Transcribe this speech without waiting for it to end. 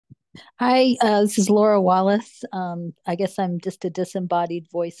Hi, this is Laura Wallace. I guess I'm just a disembodied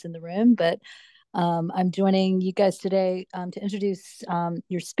voice in the room, but I'm joining you guys today to introduce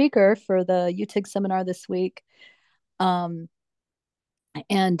your speaker for the UTIG seminar this week, um,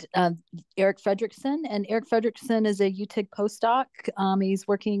 and Erik Fredrickson. And Erik Fredrickson is a UTIG postdoc. He's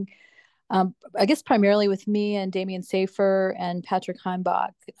working, I guess, primarily with me and Damien Safer and Patrick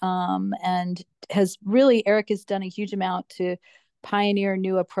Heimbach, and Erik has done a huge amount to pioneer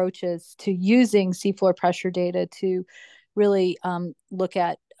new approaches to using seafloor pressure data to really look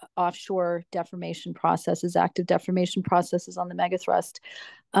at offshore deformation processes, active deformation processes on the megathrust.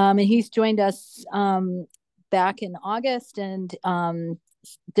 And he's joined us back in August and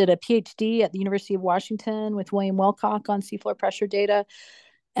did a PhD at the University of Washington with William Wilcock on seafloor pressure data.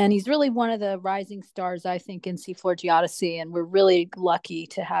 And he's really one of the rising stars, I think, in seafloor geodesy. And we're really lucky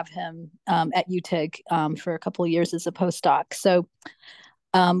to have him at UTIG for a couple of years as a postdoc. So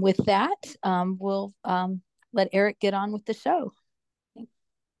with that, we'll let Erik get on with the show.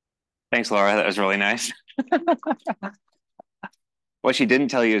 Thanks, Laura. That was really nice. What she didn't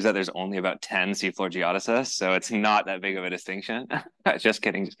tell you is that there's only about 10 seafloor geodesists, so it's not that big of a distinction. Just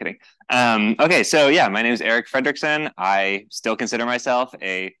kidding, just kidding. Okay, so yeah, my name is Erik Fredrickson. I still consider myself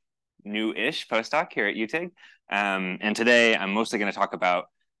a new-ish postdoc here at UTIG. And today I'm mostly going to talk about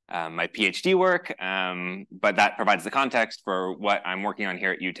my PhD work, but that provides the context for what I'm working on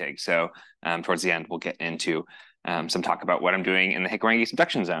here at UTIG. So towards the end, we'll get into some talk about what I'm doing in the Hikurangi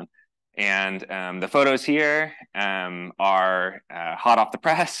subduction zone. And the photos here are hot off the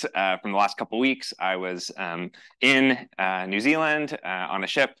press from the last couple of weeks. I was in New Zealand on a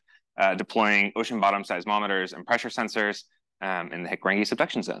ship deploying ocean bottom seismometers and pressure sensors in the Hikurangi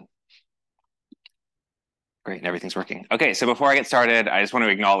subduction zone. Great, and everything's working. Okay, so before I get started, I just want to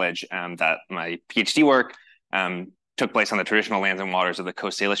acknowledge that my PhD work took place on the traditional lands and waters of the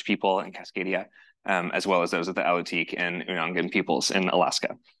Coast Salish people in Cascadia, as well as those of the Alutiiq and Unangan peoples in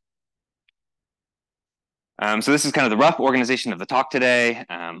Alaska. So this is kind of the rough organization of the talk today.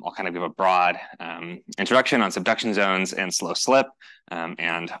 I'll kind of give a broad introduction on subduction zones and slow slip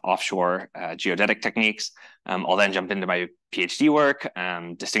and offshore geodetic techniques. I'll then jump into my PhD work,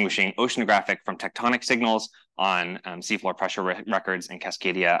 distinguishing oceanographic from tectonic signals on seafloor pressure records in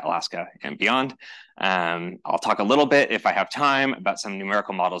Cascadia, Alaska, and beyond. I'll talk a little bit, if I have time, about some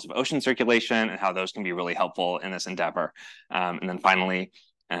numerical models of ocean circulation and how those can be really helpful in this endeavor. And then finally,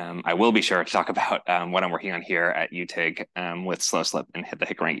 I will be sure to talk about what I'm working on here at UTIG with slow slip and hit the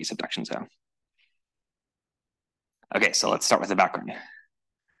Hikurangi subduction zone. Okay, so let's start with the background.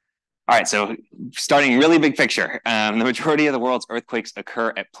 All right, so starting really big picture, the majority of the world's earthquakes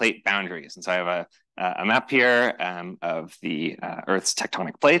occur at plate boundaries. And so I have a map here of the Earth's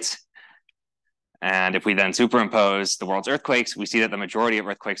tectonic plates. And if we then superimpose the world's earthquakes, we see that the majority of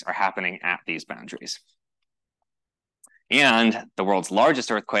earthquakes are happening at these boundaries. And the world's largest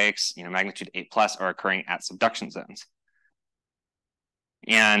earthquakes, magnitude 8+, are occurring at subduction zones.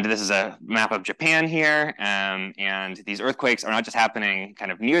 And this is a map of Japan here. And these earthquakes are not just happening kind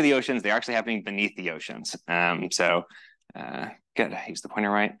of near the oceans, they're actually happening beneath the oceans. Good, I used the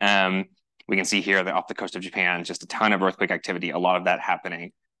pointer right. We can see here that off the coast of Japan, just a ton of earthquake activity, a lot of that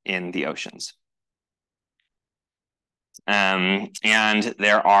happening in the oceans. And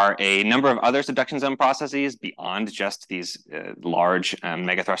there are a number of other subduction zone processes beyond just these large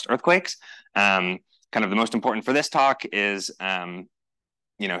megathrust earthquakes. Kind of the most important for this talk is,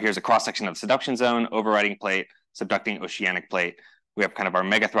 here's a cross-section of the subduction zone, overriding plate, subducting oceanic plate. We have kind of our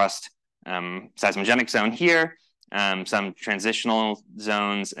megathrust seismogenic zone here, some transitional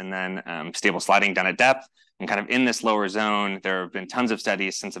zones, and then stable sliding down at depth. And kind of in this lower zone, there have been tons of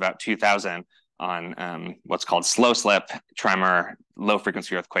studies since about 2000 on what's called slow slip, tremor, low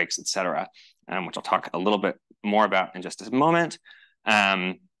frequency earthquakes, et cetera, which I'll talk a little bit more about in just a moment.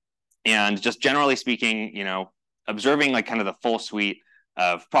 And just generally speaking, observing like kind of the full suite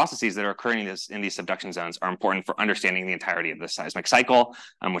of processes that are occurring in these subduction zones are important for understanding the entirety of the seismic cycle,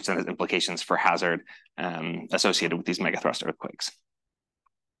 which then has implications for hazard associated with these megathrust earthquakes.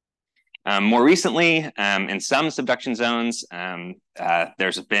 More recently, in some subduction zones,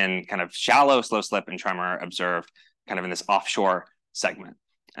 there's been kind of shallow slow slip and tremor observed kind of in this offshore segment.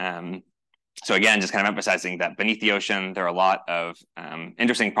 So again, just kind of emphasizing that beneath the ocean, there are a lot of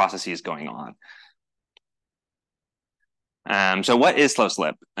interesting processes going on. So what is slow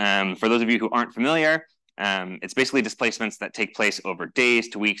slip? For those of you who aren't familiar, it's basically displacements that take place over days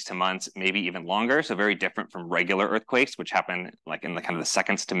to weeks to months, maybe even longer. So very different from regular earthquakes, which happen like in the kind of the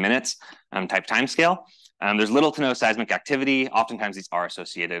seconds to minutes type timescale. There's little to no seismic activity. Oftentimes these are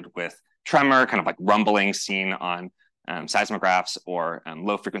associated with tremor, kind of like rumbling seen on seismographs or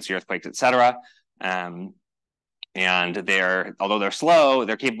low frequency earthquakes, et cetera. And although they're slow,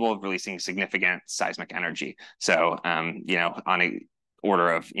 they're capable of releasing significant seismic energy. So, on a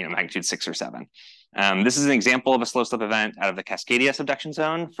order of, magnitude 6 or 7. This is an example of a slow slip event out of the Cascadia subduction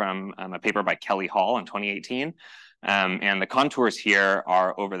zone from a paper by Kelly Hall in 2018. And the contours here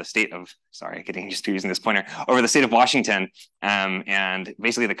are over the state of, getting used to using this pointer, over the state of Washington. And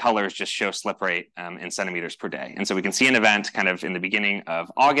basically the colors just show slip rate in centimeters per day. And so we can see an event kind of in the beginning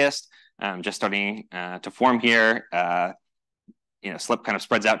of August, just starting to form here. Slip kind of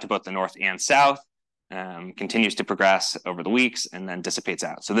spreads out to both the north and south, continues to progress over the weeks, and then dissipates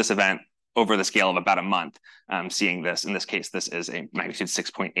out. So this event over the scale of about a month, seeing this. In this case, this is a magnitude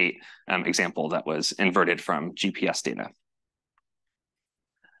 6.8 example that was inverted from GPS data.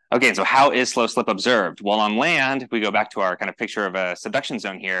 Okay, so how is slow slip observed? Well, on land, we go back to our kind of picture of a subduction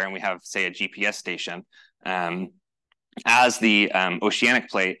zone here, and we have, say, a GPS station. As the oceanic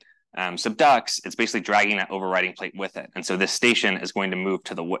plate subducts, it's basically dragging that overriding plate with it. And so this station is going to move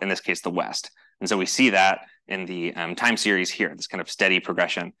to in this case, the west. And so we see that in the time series here, this kind of steady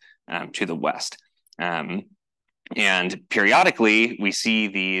progression to the west. And periodically, we see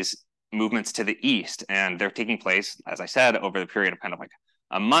these movements to the east, and they're taking place, as I said, over the period of kind of like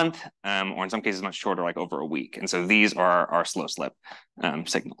a month, or in some cases much shorter, like over a week. And so these are our slow slip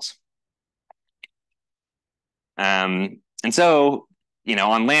signals. And so,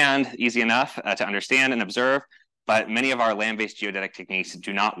 on land, easy enough to understand and observe, but many of our land-based geodetic techniques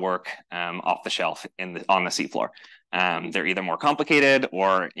do not work off the shelf on the seafloor. They're either more complicated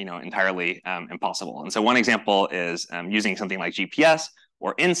or entirely impossible. And so one example is using something like GPS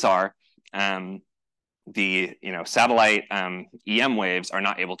or INSAR. The satellite EM waves are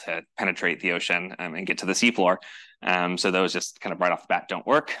not able to penetrate the ocean and get to the seafloor. So those just kind of right off the bat don't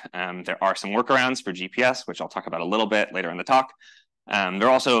work. There are some workarounds for GPS, which I'll talk about a little bit later in the talk. There are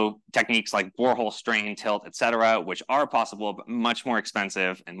also techniques like borehole strain, tilt, et cetera, which are possible, but much more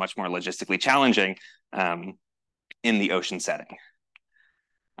expensive and much more logistically challenging in the ocean setting.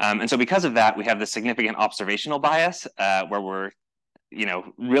 And so because of that, we have this significant observational bias where we're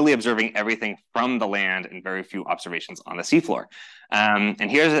really observing everything from the land and very few observations on the seafloor.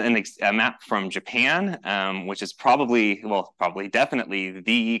 And here's a map from Japan, which is definitely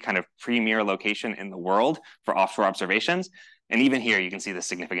the kind of premier location in the world for offshore observations. And even here, you can see the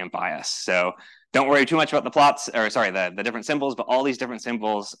significant bias. So don't worry too much about the plots, or the different symbols, but all these different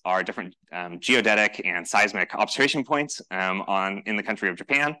symbols are different geodetic and seismic observation points in the country of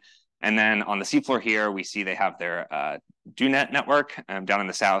Japan. And then on the seafloor here, we see they have their DUNET network down in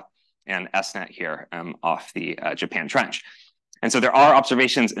the south and SNet here off the Japan Trench. And so there are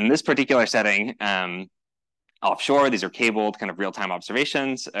observations in this particular setting offshore. These are cabled kind of real-time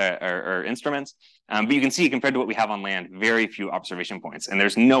observations or instruments. But you can see, compared to what we have on land, very few observation points. And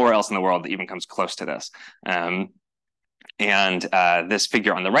there's nowhere else in the world that even comes close to this. This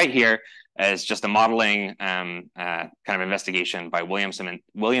figure on the right here is just a modeling kind of investigation by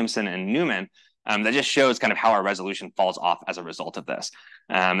Williamson and Newman that just shows kind of how our resolution falls off as a result of this.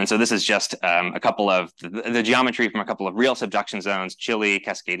 And so this is just a couple of the geometry from a couple of real subduction zones: Chile,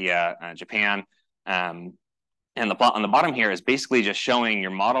 Cascadia, Japan. And the plot on the bottom here is basically just showing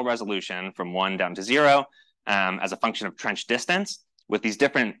your model resolution from 1 down to 0 as a function of trench distance, with these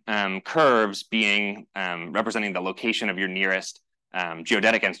different curves being representing the location of your nearest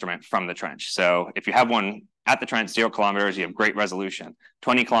geodetic instrument from the trench. So if you have one at the trench, 0 kilometers, you have great resolution.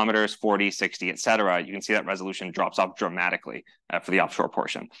 20 kilometers, 40, 60, et cetera, you can see that resolution drops off dramatically for the offshore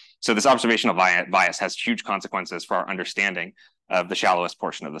portion. So this observational bias has huge consequences for our understanding of the shallowest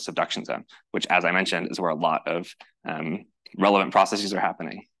portion of the subduction zone, which, as I mentioned, is where a lot of relevant processes are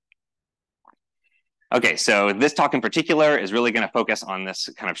happening. Okay, so this talk in particular is really going to focus on this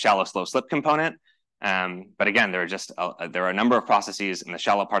kind of shallow, slow slip component. But again, there are a number of processes in the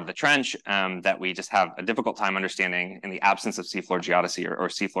shallow part of the trench that we just have a difficult time understanding in the absence of seafloor geodesy or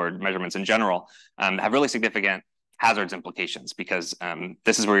seafloor measurements in general, have really significant hazards implications, because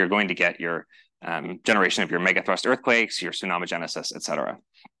this is where you're going to get your generation of your megathrust earthquakes, your tsunamigenesis, et cetera.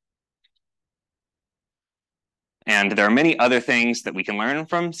 And there are many other things that we can learn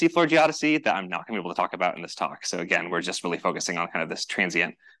from seafloor geodesy that I'm not going to be able to talk about in this talk. So again, we're just really focusing on kind of this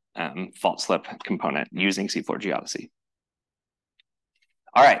transient fault slip component using seafloor geodesy.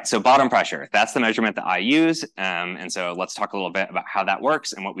 All right, so bottom pressure, that's the measurement that I use. And so let's talk a little bit about how that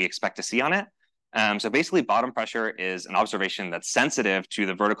works and what we expect to see on it. So basically, bottom pressure is an observation that's sensitive to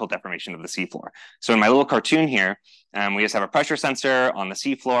the vertical deformation of the seafloor. So in my little cartoon here, we just have a pressure sensor on the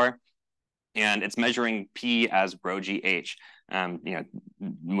seafloor, and it's measuring P as rho GH,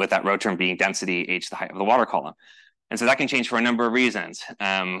 with that rho term being density, H the height of the water column. And so that can change for a number of reasons.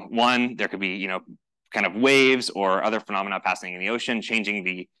 One, there could be, kind of waves or other phenomena passing in the ocean, changing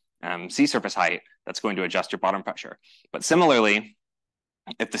the sea surface height. That's going to adjust your bottom pressure. But similarly,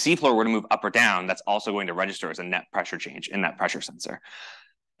 if the seafloor were to move up or down, that's also going to register as a net pressure change in that pressure sensor.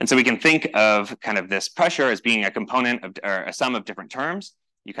 And so we can think of kind of this pressure as being a component of, or a sum of different terms.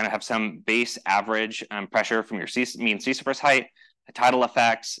 You kind of have some base average pressure from your mean sea surface height, tidal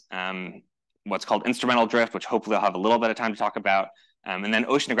effects, what's called instrumental drift, which hopefully I'll have a little bit of time to talk about, and then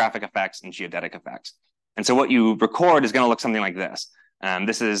oceanographic effects and geodetic effects. And so what you record is going to look something like this.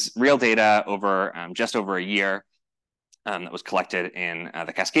 This is real data over just over a year that was collected in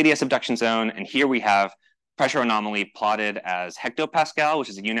the Cascadia subduction zone. And here we have pressure anomaly plotted as hectopascal, which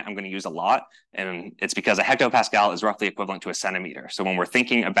is a unit I'm going to use a lot. And it's because a hectopascal is roughly equivalent to a centimeter. So when we're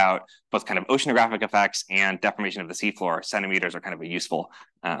thinking about both kind of oceanographic effects and deformation of the seafloor, centimeters are kind of a useful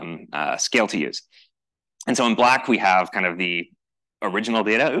scale to use. And so in black, we have kind of the original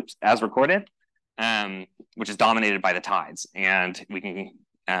data, as recorded, which is dominated by the tides. And we can,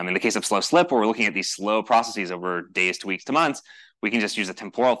 in the case of slow slip, where we're looking at these slow processes over days to weeks to months, we can just use a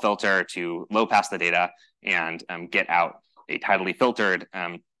temporal filter to low pass the data and get out a tidally filtered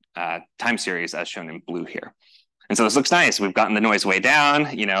time series as shown in blue here. And so this looks nice. We've gotten the noise way down,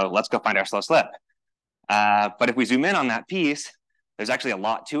 let's go find our slow slip. But if we zoom in on that piece, there's actually a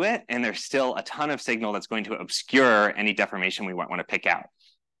lot to it, and there's still a ton of signal that's going to obscure any deformation we might want to pick out.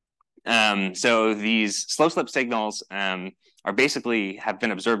 So these slow slip signals are basically have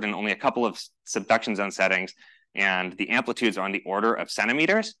been observed in only a couple of subduction zone settings, and the amplitudes are on the order of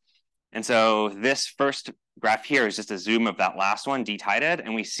centimeters. And so this first graph here is just a zoom of that last one, detided,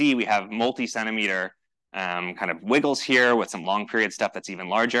 and we see we have multi-centimeter kind of wiggles here with some long period stuff that's even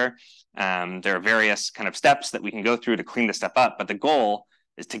larger. There are various kind of steps that we can go through to clean this stuff up, but the goal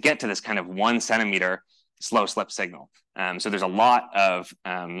is to get to this kind of 1 centimeter slow slip signal. So there's a lot of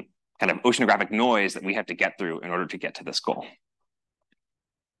kind of oceanographic noise that we have to get through in order to get to this goal.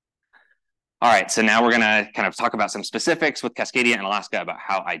 All right, so now we're gonna kind of talk about some specifics with Cascadia and Alaska about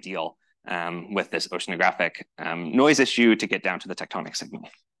how I deal with this oceanographic noise issue to get down to the tectonic signal.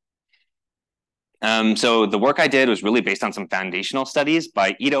 So the work I did was really based on some foundational studies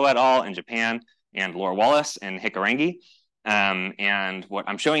by Ito et al. In Japan and Laura Wallace in Hikurangi. And what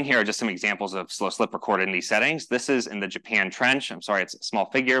I'm showing here are just some examples of slow slip recorded in these settings. This is in the Japan Trench. I'm sorry, it's a small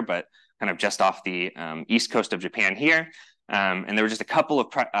figure, but kind of just off the east coast of Japan here. And there were just a couple of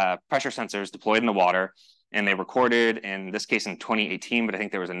pressure sensors deployed in the water, and they recorded, in this case in 2018, but I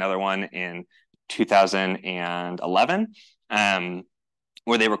think there was another one in 2011,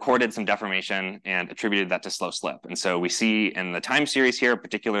 where they recorded some deformation and attributed that to slow slip. And so we see in the time series here,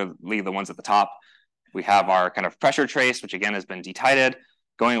 particularly the ones at the top, we have our kind of pressure trace, which again has been detided,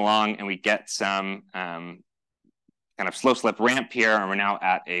 going along, and we get some kind of slow slip ramp here, and we're now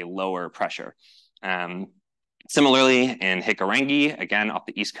at a lower pressure. Similarly, in Hikurangi, again, off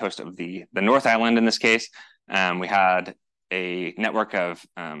the east coast of the North Island in this case, we had a network of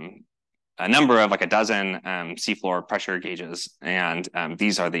a number of like a dozen seafloor pressure gauges. And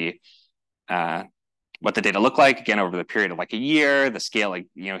these are the what the data look like, again, over the period of like a year. The scale, like,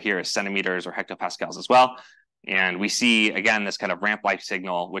 here is centimeters or hectopascals as well. And we see, again, this kind of ramp-like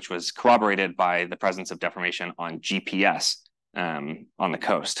signal, which was corroborated by the presence of deformation on GPS on the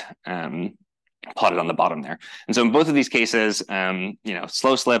coast. Plotted on the bottom there. And so in both of these cases,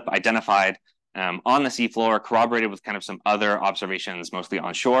 slow slip identified on the seafloor, corroborated with kind of some other observations, mostly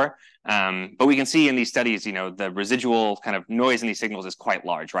onshore. But we can see in these studies, the residual kind of noise in these signals is quite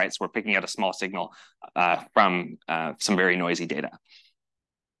large, right? So we're picking out a small signal from some very noisy data.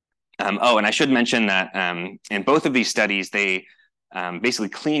 And I should mention that in both of these studies, they basically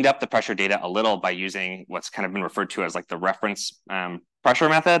cleaned up the pressure data a little by using what's kind of been referred to as like the reference pressure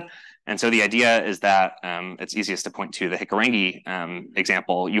method. And so the idea is that it's easiest to point to the Hikurangi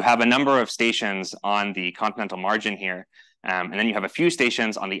example. You have a number of stations on the continental margin here, and then you have a few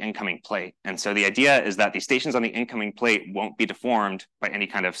stations on the incoming plate. And so the idea is that the stations on the incoming plate won't be deformed by any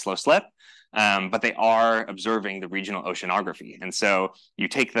kind of slow slip, but they are observing the regional oceanography. And so you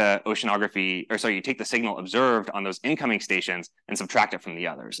take the you take the signal observed on those incoming stations and subtract it from the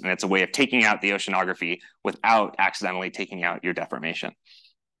others. And it's a way of taking out the oceanography without accidentally taking out your deformation.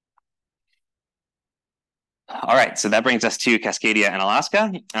 All right, so that brings us to Cascadia and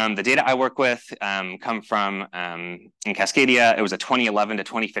Alaska. The data I work with come from, in Cascadia, it was a 2011 to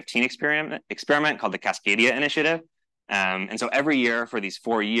 2015 experiment called the Cascadia Initiative. And so every year for these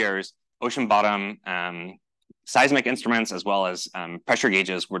 4 years, ocean bottom seismic instruments as well as pressure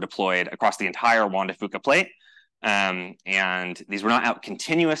gauges were deployed across the entire Juan de Fuca plate. And these were not out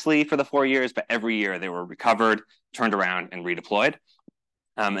continuously for the 4 years, but every year they were recovered, turned around, and redeployed.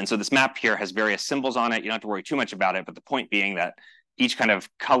 And so this map here has various symbols on it. You don't have to worry too much about it, but the point being that each kind of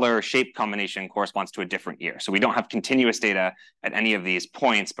color shape combination corresponds to a different year. So we don't have continuous data at any of these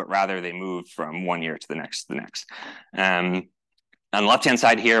points, but rather they move from 1 year to the next, on the left-hand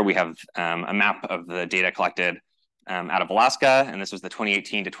side here, we have a map of the data collected out of Alaska, and this was the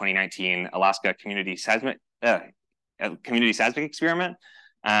 2018 to 2019 Alaska Community Seismic Experiment.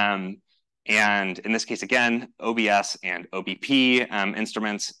 And in this case, again, OBS and OBP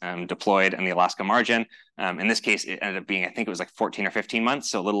instruments deployed in the Alaska margin. In this case, it ended up being, I think it was like 14 or 15 months,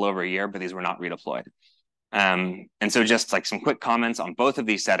 so a little over a year, but these were not redeployed. And so just like some quick comments on both of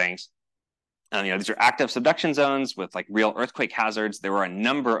these settings. These are active subduction zones with like real earthquake hazards. There were a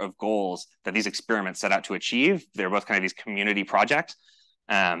number of goals that these experiments set out to achieve. They're both kind of these community projects.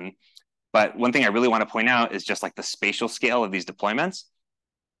 But one thing I really want to point out is just like the spatial scale of these deployments.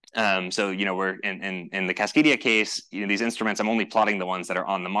 So, we're in the Cascadia case, these instruments, I'm only plotting the ones that are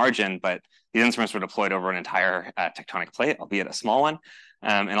on the margin, but these instruments were deployed over an entire tectonic plate, albeit a small one.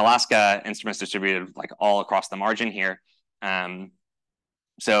 In Alaska, instruments distributed like all across the margin here.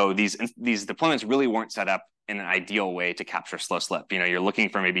 So these deployments really weren't set up in an ideal way to capture slow slip. You're looking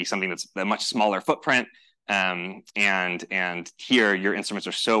for maybe something that's a much smaller footprint. And here your instruments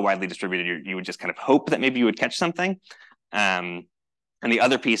are so widely distributed, you would just kind of hope that maybe you would catch something. And the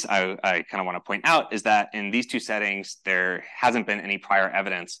other piece I kind of want to point out is that in these two settings, there hasn't been any prior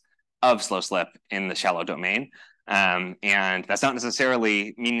evidence of slow slip in the shallow domain. And that does not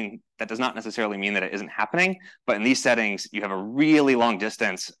necessarily mean that it isn't happening. But in these settings, you have a really long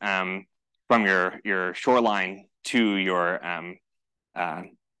distance from your shoreline to your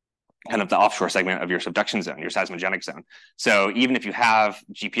kind of the offshore segment of your subduction zone, your seismogenic zone. So even if you have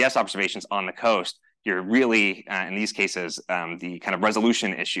GPS observations on the coast, you're really, in these cases, the kind of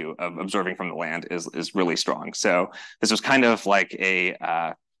resolution issue of observing from the land is really strong. So this was kind of like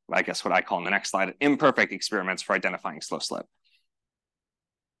I guess what I call in the next slide, imperfect experiments for identifying slow slip.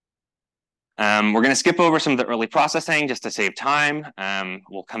 We're going to skip over some of the early processing just to save time.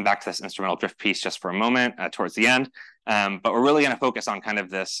 We'll come back to this instrumental drift piece just for a moment towards the end. But we're really going to focus on kind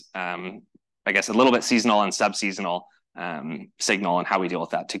of this, I guess, a little bit seasonal and sub-seasonal signal and how we deal with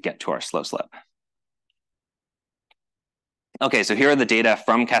that to get to our slow slip. Okay, so here are the data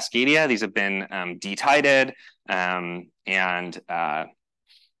from Cascadia. These have been detided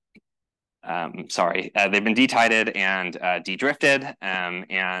they've been detided and dedrifted,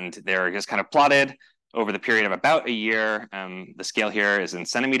 and they're just kind of plotted over the period of about a year. The scale here is in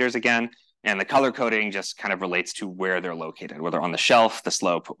centimeters again, and the color coding just kind of relates to where they're located, whether on the shelf, the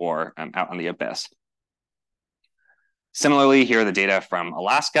slope, or out on the abyss. Similarly, here are the data from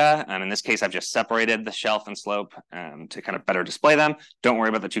Alaska. In this case, I've just separated the shelf and slope to kind of better display them. Don't worry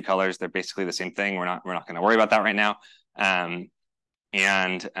about the two colors; they're basically the same thing. We're not going to worry about that right now. What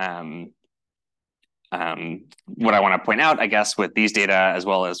I want to point out, I guess, with these data as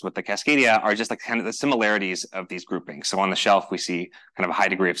well as with the Cascadia are just like kind of the similarities of these groupings. So on the shelf, we see kind of a high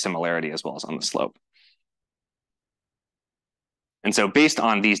degree of similarity as well as on the slope. And so based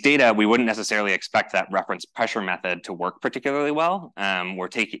on these data, we wouldn't necessarily expect that reference pressure method to work particularly well. We're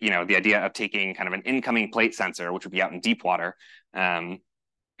taking, the idea of taking kind of an incoming plate sensor, which would be out in deep water, and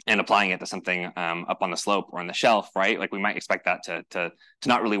applying it to something up on the slope or on the shelf, right? Like we might expect that to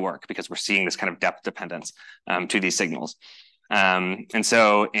not really work because we're seeing this kind of depth dependence to these signals. And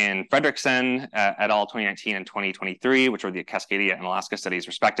so in Fredrickson et al. 2019 and 2023, which were the Cascadia and Alaska studies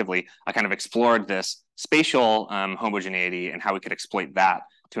respectively, I kind of explored this spatial homogeneity and how we could exploit that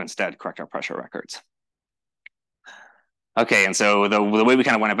to instead correct our pressure records. Okay, and so the way we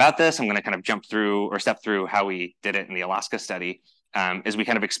kind of went about this, I'm going to kind of jump through or step through how we did it in the Alaska study. Is we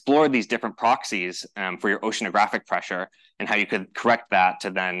kind of explored these different proxies for your oceanographic pressure and how you could correct that to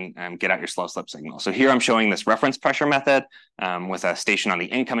then get out your slow slip signal. So here I'm showing this reference pressure method with a station on the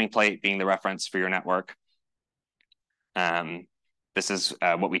incoming plate being the reference for your network. This is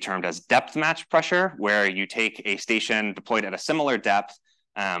what we termed as depth match pressure, where you take a station deployed at a similar depth,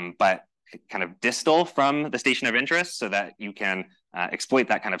 but kind of distal from the station of interest so that you can exploit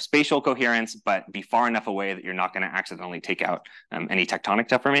that kind of spatial coherence, but be far enough away that you're not going to accidentally take out any tectonic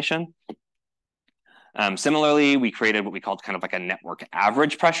deformation. Similarly, we created what we called kind of like a network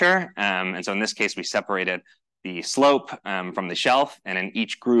average pressure. And so in this case, we separated the slope from the shelf, and in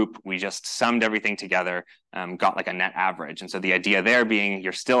each group, we just summed everything together, got like a net average. And so the idea there being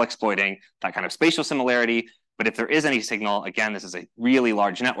you're still exploiting that kind of spatial similarity, but if there is any signal, again, this is a really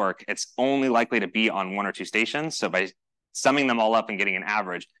large network, it's only likely to be on one or two stations. So by summing them all up and getting an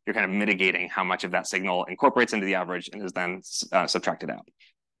average, you're kind of mitigating how much of that signal incorporates into the average and is then subtracted out.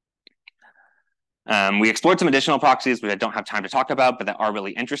 We explored some additional proxies, which I don't have time to talk about, but that are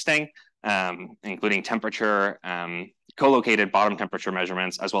really interesting, including temperature, co-located bottom temperature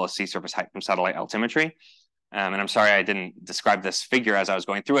measurements, as well as sea surface height from satellite altimetry. And I'm sorry I didn't describe this figure as I was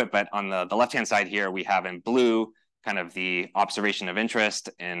going through it, but on the left-hand side here, we have in blue kind of the observation of interest.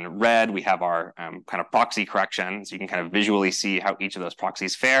 In red, we have our kind of proxy correction. So you can kind of visually see how each of those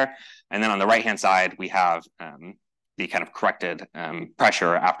proxies fare. And then on the right-hand side, we have the kind of corrected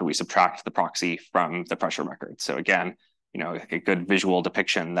pressure after we subtract the proxy from the pressure record. So again, you know, a good visual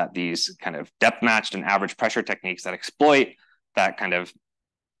depiction that these kind of depth matched and average pressure techniques that exploit that kind of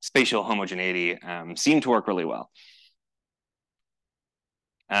spatial homogeneity seem to work really well.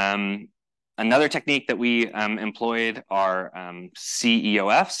 Another technique that we employed are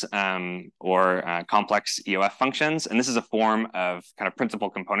CEOFs or complex EOF functions. And this is a form of kind of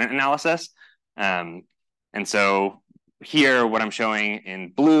principal component analysis. And so here, what I'm showing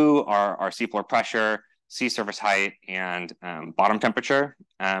in blue are our seafloor pressure, sea surface height, and bottom temperature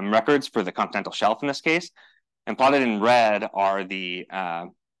records for the continental shelf in this case. And plotted in red are the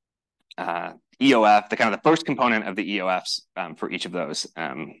EOF, the kind of the first component of the EOFs for each of those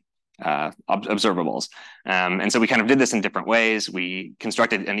observables. And so we kind of did this in different ways. We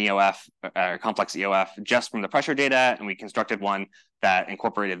constructed an EOF, complex EOF, just from the pressure data, and we constructed one that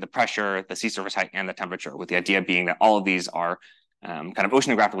incorporated the pressure, the sea surface height, and the temperature, with the idea being that all of these are kind of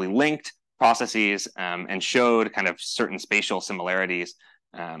oceanographically linked processes and showed kind of certain spatial similarities.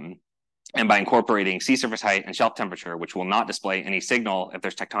 And by incorporating sea surface height and shelf temperature, which will not display any signal if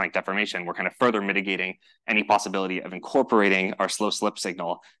there's tectonic deformation, we're kind of further mitigating any possibility of incorporating our slow slip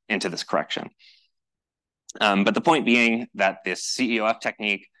signal into this correction. But the point being that this CEOF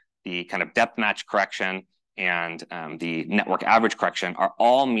technique, the kind of depth match correction, and the network average correction are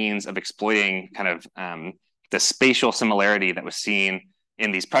all means of exploiting kind of the spatial similarity that was seen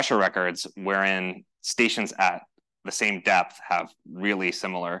in these pressure records, wherein stations at the same depth have really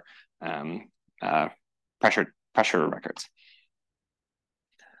similar pressure records.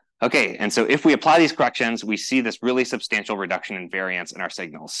 Okay, and so if we apply these corrections, we see this really substantial reduction in variance in our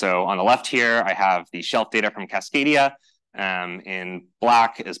signals. So on the left here, I have the shelf data from Cascadia. In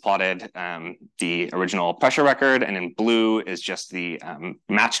black is plotted the original pressure record, and in blue is just the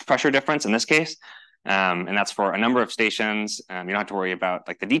matched pressure difference in this case. And that's for a number of stations. You don't have to worry about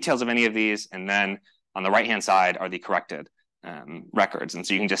like the details of any of these. And then on the right-hand side are the corrected records. And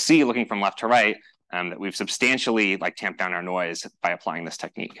so you can just see, looking from left to right, that we've substantially like tamped down our noise by applying this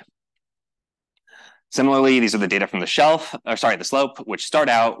technique. Similarly, these are the data from the shelf, or sorry, the slope, which start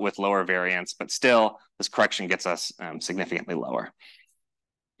out with lower variance, but still this correction gets us significantly lower.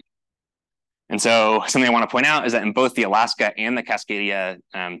 And so something I want to point out is that in both the Alaska and the Cascadia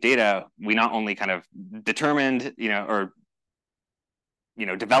data, we not only kind of determined,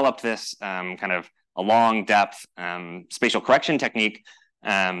 developed this kind of a long depth spatial correction technique,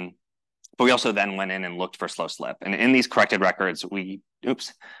 but we also then went in and looked for slow slip. And in these corrected records, we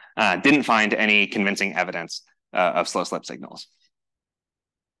didn't find any convincing evidence of slow slip signals.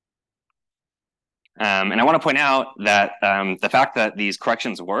 And I want to point out that the fact that these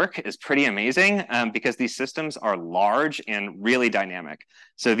corrections work is pretty amazing because these systems are large and really dynamic.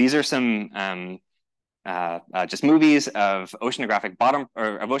 So these are some just movies of oceanographic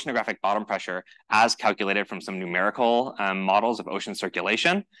bottom pressure as calculated from some numerical models of ocean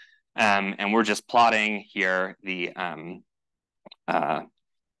circulation. And we're just plotting here the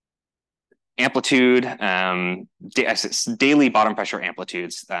amplitude, daily bottom pressure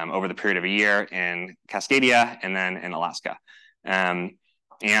amplitudes over the period of a year in Cascadia and then in Alaska. And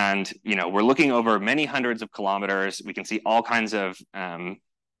we're looking over many hundreds of kilometers. We can see all kinds of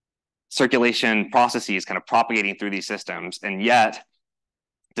circulation processes kind of propagating through these systems. And yet,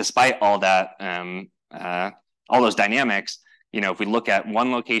 despite all that, all those dynamics, if we look at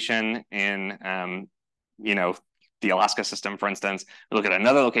one location in, the Alaska system, for instance, we look at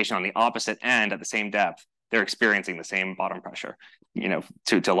another location on the opposite end at the same depth, they're experiencing the same bottom pressure,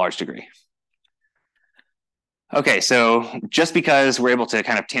 to a large degree. Okay, so just because we're able to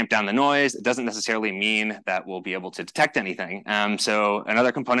kind of tamp down the noise, it doesn't necessarily mean that we'll be able to detect anything. So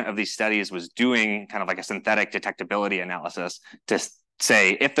another component of these studies was doing kind of like a synthetic detectability analysis to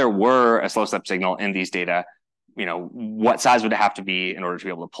say if there were a slow slip signal in these data, what size would it have to be in order to be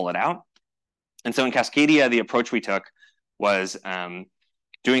able to pull it out? And so in Cascadia, the approach we took was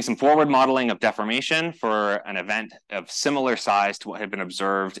doing some forward modeling of deformation for an event of similar size to what had been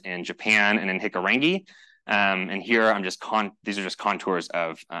observed in Japan and in Hikurangi. And here I'm just these are just contours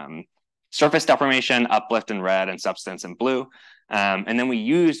of surface deformation, uplift in red, and substance in blue. And then we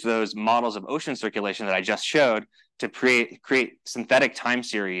used those models of ocean circulation that I just showed to create synthetic time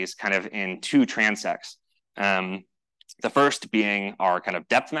series kind of in two transects. The first being our kind of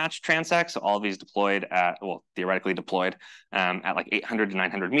depth match transects, so all of these deployed at, well, theoretically deployed at like 800 to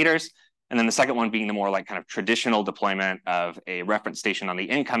 900 meters. And then the second one being the more like kind of traditional deployment of a reference station on the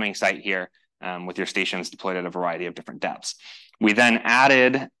incoming site here, with your stations deployed at a variety of different depths. We then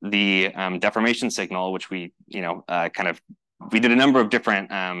added the deformation signal, which we, we did a number of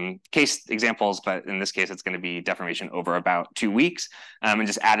different case examples, but in this case, it's going to be deformation over about 2 weeks, and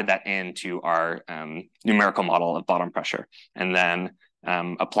just added that into our numerical model of bottom pressure, and then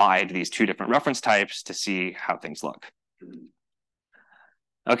applied these two different reference types to see how things look.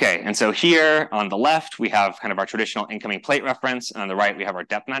 Okay, and so here on the left, we have kind of our traditional incoming plate reference, and on the right, we have our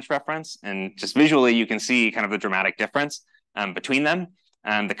depth match reference. And just visually, you can see kind of the dramatic difference between them.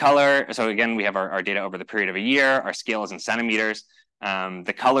 The color, so again, we have our data over the period of a year. Our scale is in centimeters.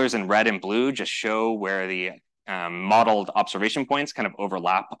 The colors in red and blue just show where the modeled observation points kind of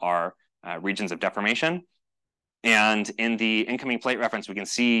overlap our regions of deformation. And in the incoming plate reference, we can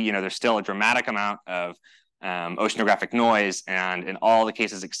see, there's still a dramatic amount of oceanographic noise, and in all the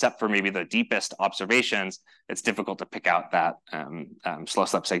cases except for maybe the deepest observations, it's difficult to pick out that slow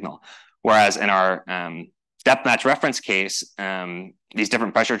slip signal. Whereas in our depth match reference case, these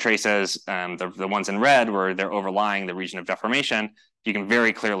different pressure traces, the ones in red where they're overlying the region of deformation, you can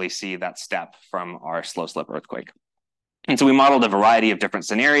very clearly see that step from our slow slip earthquake. And so we modeled a variety of different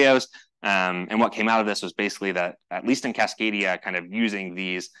scenarios, and what came out of this was basically that, at least in Cascadia, kind of using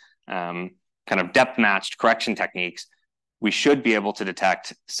these kind of depth matched correction techniques, we should be able to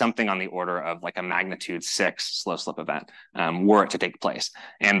detect something on the order of like a magnitude 6 slow slip event were it to take place.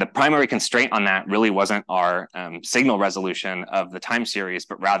 And the primary constraint on that really wasn't our signal resolution of the time series,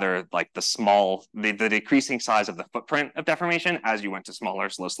 but rather like the decreasing size of the footprint of deformation as you went to smaller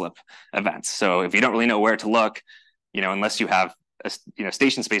slow slip events. So if you don't really know where to look, unless you have a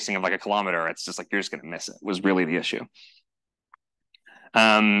station spacing of like 1 kilometer, it's just like you're just going to miss it, was really the issue.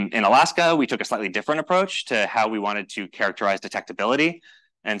 In Alaska, we took a slightly different approach to how we wanted to characterize detectability.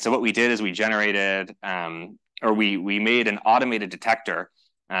 And so what we did is we generated, we made an automated detector,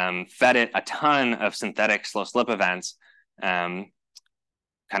 fed it a ton of synthetic slow slip events, kind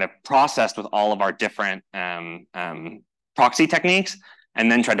of processed with all of our different proxy techniques, and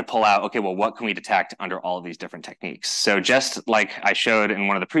then tried to pull out, okay, well, what can we detect under all of these different techniques? So just like I showed in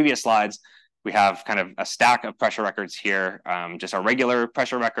one of the previous slides, we have kind of a stack of pressure records here, just our regular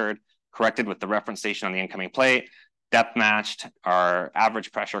pressure record corrected with the reference station on the incoming plate, depth matched, our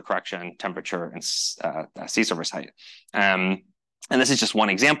average pressure correction, temperature, and sea surface height. And this is just one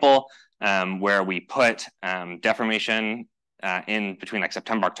example where we put deformation in between like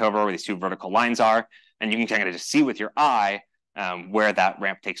September, October, where these two vertical lines are, and you can kind of just see with your eye where that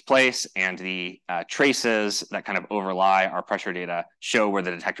ramp takes place, and the traces that kind of overlie our pressure data show where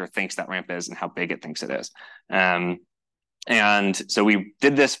the detector thinks that ramp is and how big it thinks it is. And so we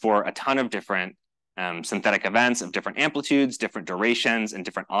did this for a ton of different synthetic events of different amplitudes, different durations, and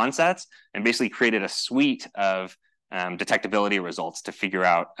different onsets, and basically created a suite of detectability results to figure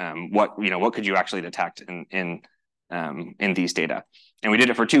out what could you actually detect in these data. And we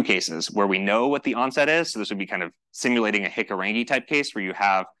did it for 2 cases where we know what the onset is. So this would be kind of simulating a Hikurangi type case where you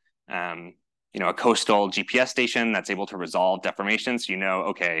have, a coastal GPS station that's able to resolve deformation. So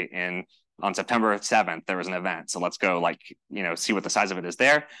okay, on September 7th, there was an event. So let's go see what the size of it is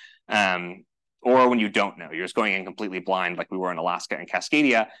there. Or when you don't know, you're just going in completely blind like we were in Alaska and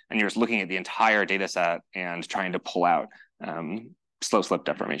Cascadia, and you're just looking at the entire data set and trying to pull out slow slip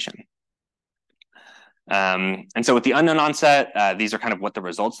deformation. And so with the unknown onset, these are kind of what the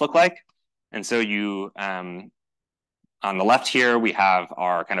results look like. And so on the left here, we have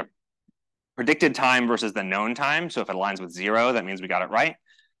our kind of predicted time versus the known time. So if it aligns with 0, that means we got it right.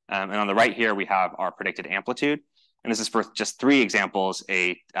 And on the right here, we have our predicted amplitude. And this is for just 3 examples,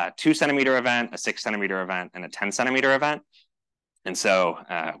 a 2 centimeter event, a 6 centimeter event, and a 10 centimeter event. And so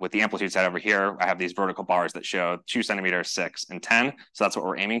with the amplitude set over here, I have these vertical bars that show 2 centimeters, 6, and 10. So that's what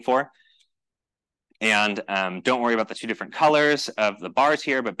we're aiming for. And don't worry about the 2 different colors of the bars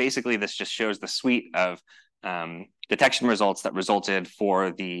here, but basically this just shows the suite of detection results that resulted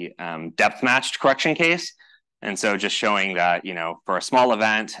for the depth matched correction case. And so just showing that, for a small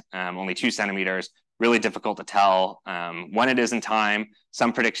event, only 2 centimeters, really difficult to tell when it is in time.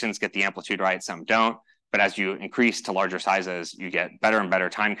 Some predictions get the amplitude right, some don't. But as you increase to larger sizes, you get better and better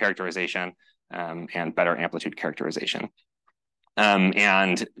time characterization and better amplitude characterization.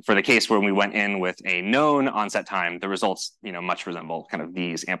 And for the case where we went in with a known onset time, the results, much resemble kind of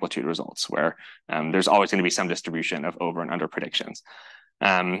these amplitude results, where there's always going to be some distribution of over and under predictions.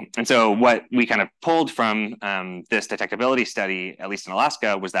 And so what we kind of pulled from this detectability study, at least in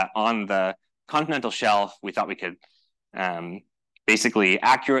Alaska, was that on the continental shelf, we thought we could basically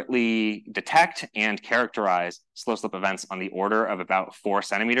accurately detect and characterize slow slope events on the order of about 4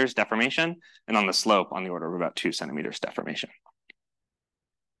 centimeters deformation, and on the slope on the order of about 2 centimeters deformation.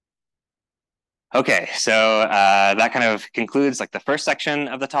 Okay, so that kind of concludes like the first section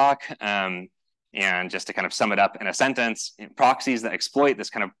of the talk. And just to kind of sum it up in a sentence, proxies that exploit this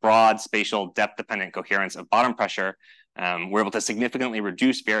kind of broad spatial depth-dependent coherence of bottom pressure, we're able to significantly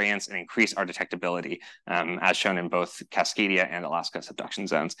reduce variance and increase our detectability, as shown in both Cascadia and Alaska subduction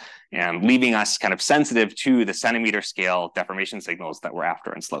zones, and leaving us kind of sensitive to the centimeter scale deformation signals that we're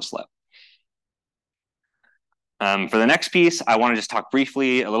after in slow slope. For the next piece, I want to just talk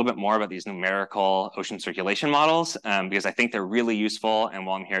briefly a little bit more about these numerical ocean circulation models, because I think they're really useful. And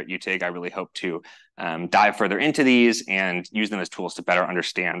while I'm here at UTIG, I really hope to dive further into these and use them as tools to better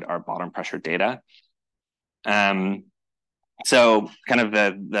understand our bottom pressure data. So kind of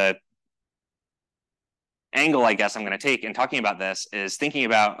the angle, I guess, I'm going to take in talking about this is thinking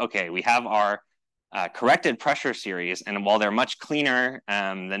about, okay, we have our corrected pressure series, and while they're much cleaner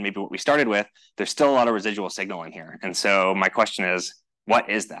than maybe what we started with, there's still a lot of residual signal in here. And so my question is, what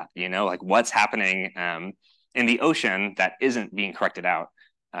is that? Like what's happening in the ocean that isn't being corrected out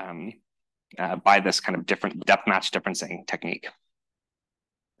by this kind of different depth match differencing technique?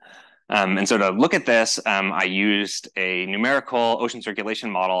 And so to look at this, I used a numerical ocean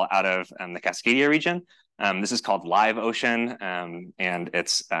circulation model out of the Cascadia region. This is called Live Ocean, and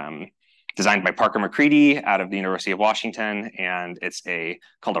it's designed by Parker McCready out of the University of Washington, and it's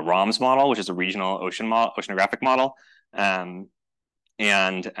called a ROMS model, which is a regional oceanographic model. What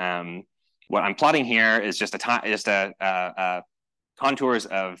I'm plotting here is just contours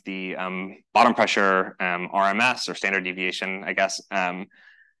of the bottom pressure RMS, or standard deviation, I guess,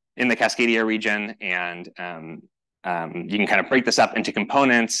 in the Cascadia region, and you can kind of break this up into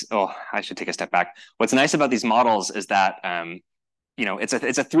components. Oh, I should take a step back. What's nice about these models is that it's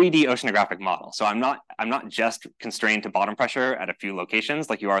a 3D oceanographic model. So I'm not just constrained to bottom pressure at a few locations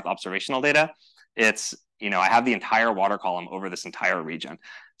like you are with observational data. It's, I have the entire water column over this entire region.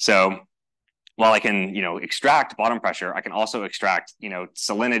 So while I can, extract bottom pressure, I can also extract,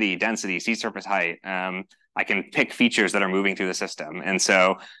 salinity, density, sea surface height. I can pick features that are moving through the system. And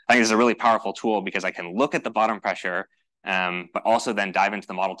so I think this is a really powerful tool because I can look at the bottom pressure, but also then dive into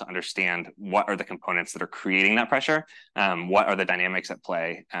the model to understand what are the components that are creating that pressure, what are the dynamics at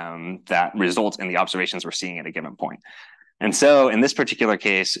play that result in the observations we're seeing at a given point. And so in this particular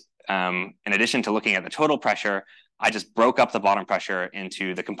case, in addition to looking at the total pressure, I just broke up the bottom pressure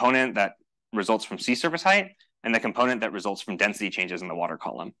into the component that results from sea surface height and the component that results from density changes in the water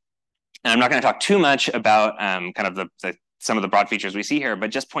column. And I'm not going to talk too much about kind of some of the broad features we see here, but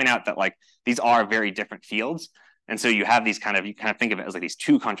just point out that like these are very different fields. And so you have you kind of think of it as like these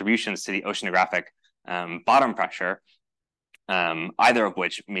two contributions to the oceanographic bottom pressure, either of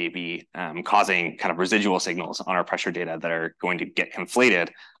which may be causing kind of residual signals on our pressure data that are going to get conflated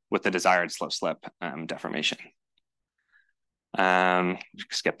with the desired slow slip deformation.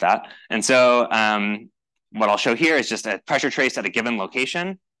 Skip that. And so what I'll show here is just a pressure trace at a given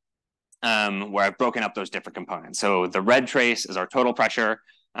location where I've broken up those different components. So the red trace is our total pressure.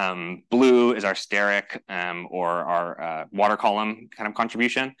 Blue is our steric or our water column kind of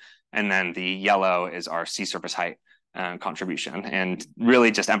contribution. And then the yellow is our sea surface height contribution. And really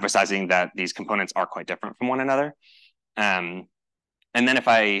just emphasizing that these components are quite different from one another. And then if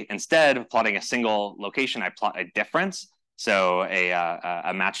I, instead of plotting a single location, I plot a difference. So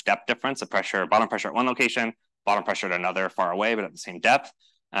a match depth difference, bottom pressure at one location, bottom pressure at another far away, but at the same depth.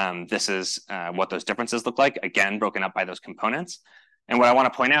 This is what those differences look like, again, broken up by those components. And what I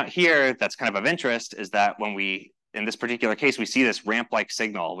want to point out here that's kind of interest is that when in this particular case, we see this ramp-like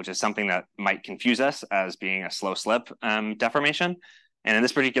signal, which is something that might confuse us as being a slow slip deformation. And in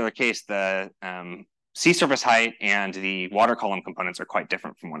this particular case, the sea surface height and the water column components are quite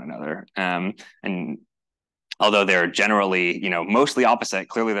different from one another. And although they're generally, mostly opposite,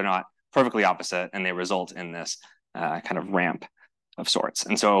 clearly they're not perfectly opposite, and they result in this kind of ramp of sorts.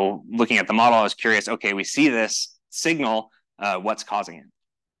 And so looking at the model, I was curious, okay, we see this signal, what's causing it?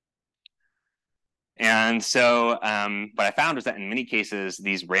 And so what I found was that in many cases,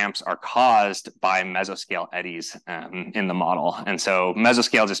 these ramps are caused by mesoscale eddies in the model. And so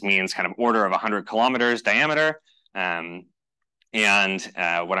mesoscale just means kind of order of 100 kilometers diameter. And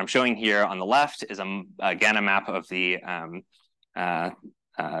what I'm showing here on the left is, again, a map of the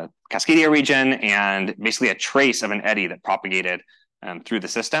Cascadia region, and basically a trace of an eddy that propagated through the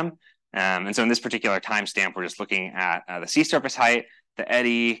system. And so in this particular timestamp, we're just looking at the sea surface height. The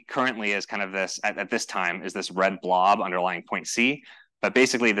eddy currently is kind of this, at this time, is this red blob underlying point C. But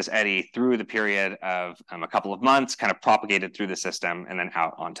basically this eddy through the period of a couple of months kind of propagated through the system and then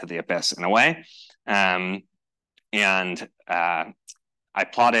out onto the abyss in a way. I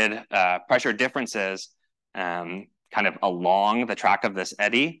plotted pressure differences kind of along the track of this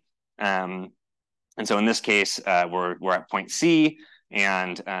eddy. And so in this case, we're at point C,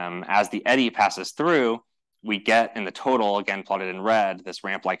 and as the eddy passes through, we get in the total, again plotted in red, this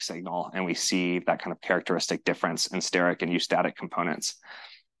ramp-like signal, and we see that kind of characteristic difference in steric and eustatic components.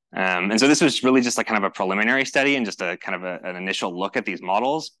 And so this was really just like kind of a preliminary study and just a kind of an initial look at these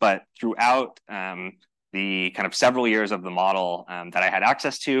models. But throughout the kind of several years of the model that I had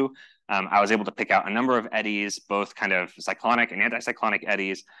access to, I was able to pick out a number of eddies, both kind of cyclonic and anticyclonic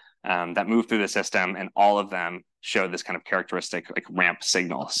eddies that move through the system, and all of them show this kind of characteristic like ramp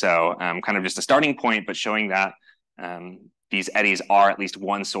signal. So kind of just a starting point, but showing that these eddies are at least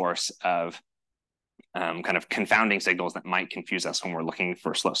one source of kind of confounding signals that might confuse us when we're looking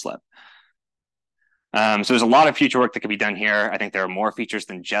for slow slip. So there's a lot of future work that could be done here. I think there are more features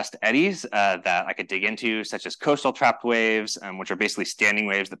than just eddies that I could dig into, such as coastal trapped waves, which are basically standing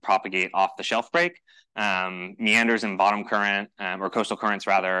waves that propagate off the shelf break, meanders in bottom current, or coastal currents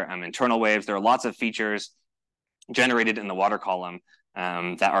rather, internal waves. There are lots of features generated in the water column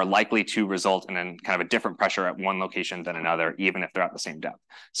that are likely to result in kind of a different pressure at one location than another, even if they're at the same depth.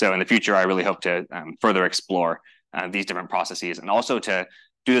 So in the future, I really hope to further explore these different processes, and also to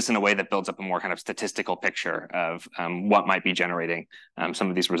do this in a way that builds up a more kind of statistical picture of what might be generating some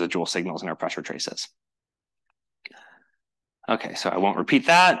of these residual signals in our pressure traces. Okay, so I won't repeat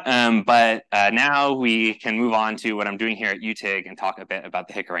that, but now we can move on to what I'm doing here at UTIG and talk a bit about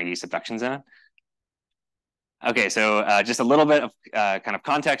the Hikurangi subduction zone. Okay, so just a little bit of kind of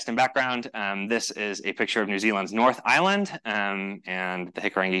context and background. This is a picture of New Zealand's North Island, and the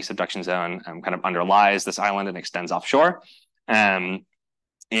Hikurangi subduction zone kind of underlies this island and extends offshore.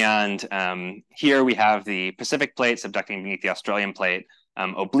 Here we have the Pacific plate subducting beneath the Australian plate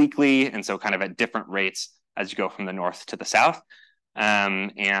obliquely, and so kind of at different rates as you go from the north to the south.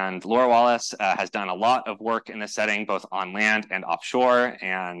 And Laura Wallace has done a lot of work in this setting, both on land and offshore,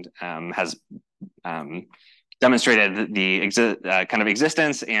 and has demonstrated the kind of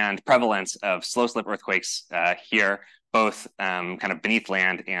existence and prevalence of slow slip earthquakes here, both kind of beneath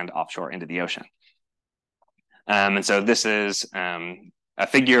land and offshore into the ocean. And so this is a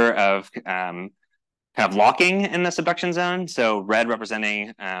figure of kind of locking in the subduction zone. So red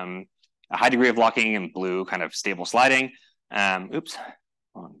representing a high degree of locking, and blue kind of stable sliding. Oops,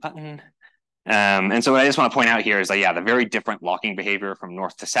 wrong button. And so what I just want to point out here is that, yeah, the very different locking behavior from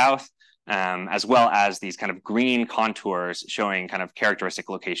north to south, as well as these kind of green contours showing kind of characteristic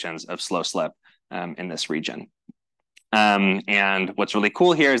locations of slow slip in this region. And what's really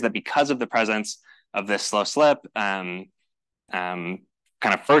cool here is that because of the presence of this slow slip,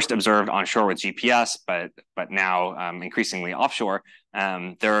 kind of first observed onshore with GPS, but now increasingly offshore,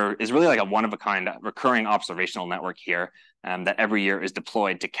 there is really like a one-of-a-kind recurring observational network here that every year is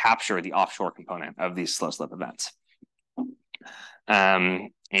deployed to capture the offshore component of these slow slip events.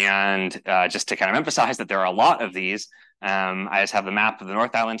 Just to kind of emphasize that there are a lot of these, I just have the map of the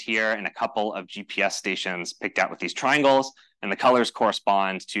North Island here and a couple of GPS stations picked out with these triangles, and the colors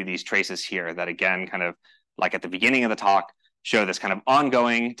correspond to these traces here that, again, kind of like at the beginning of the talk, show this kind of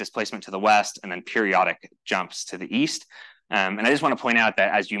ongoing displacement to the west and then periodic jumps to the east. And I just want to point out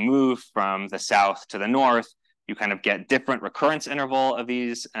that as you move from the south to the north, you kind of get different recurrence interval of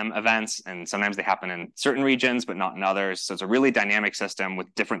these events, and sometimes they happen in certain regions, but not in others. So it's a really dynamic system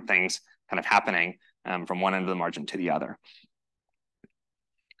with different things kind of happening from one end of the margin to the other.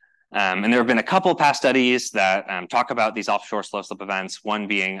 And there have been a couple past studies that talk about these offshore slow slip events, one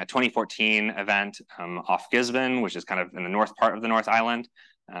being a 2014 event off Gisborne, which is kind of in the north part of the North Island,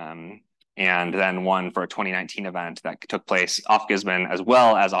 and then one for a 2019 event that took place off Gisborne as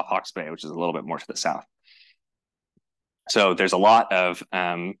well as off Hawke's Bay, which is a little bit more to the south. So there's a lot of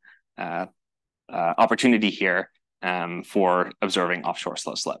opportunity here for observing offshore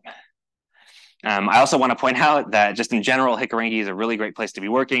slow slip. I also want to point out that just in general, Hikurangi is a really great place to be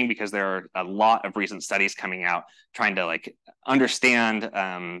working because there are a lot of recent studies coming out trying to like understand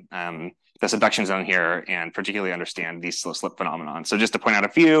the subduction zone here and particularly understand these slow slip phenomenon. So just to point out a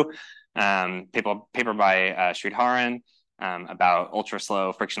few, paper by Sridharan about ultra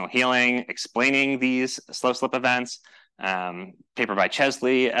slow frictional healing, explaining these slow slip events. Paper by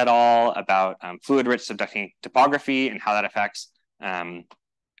Chesley et al. About fluid-rich subducting topography and how that affects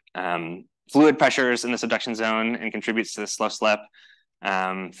fluid pressures in the subduction zone and contributes to the slow slip.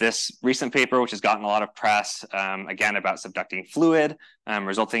 This recent paper, which has gotten a lot of press, again, about subducting fluid,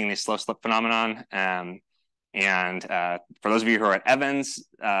 resulting in the slow slip phenomenon. For those of you who are at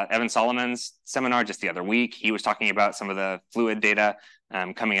Evan Solomon's seminar just the other week, he was talking about some of the fluid data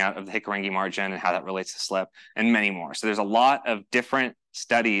coming out of the Hikurangi margin and how that relates to slip, and many more. So there's a lot of different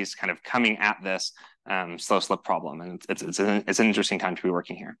studies kind of coming at this slow slip problem, and it's an interesting time to be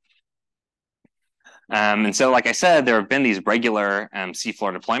working here. And so, like I said, there have been these regular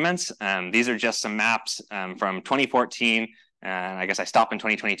seafloor deployments. These are just some maps from 2014, and I guess I stopped in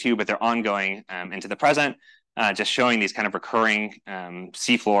 2022, but they're ongoing into the present, just showing these kind of recurring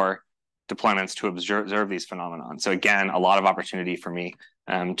seafloor deployments to observe these phenomena. So again, a lot of opportunity for me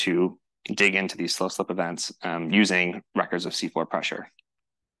to dig into these slow slip events using records of seafloor pressure.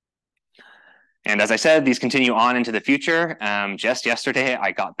 And as I said, these continue on into the future. Just yesterday,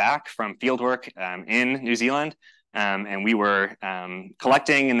 I got back from fieldwork in New Zealand, and we were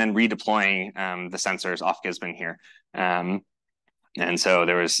collecting and then redeploying the sensors off Gisborne here. And so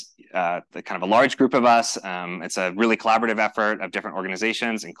there was kind of a large group of us. It's a really collaborative effort of different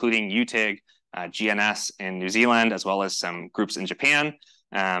organizations, including UTIG, GNS in New Zealand, as well as some groups in Japan,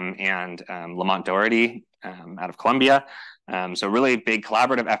 and Lamont Doherty out of Colombia. So really big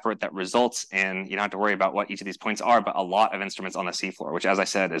collaborative effort that results in, you don't have to worry about what each of these points are, but a lot of instruments on the seafloor, which, as I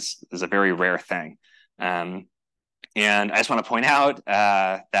said, is a very rare thing. And I just want to point out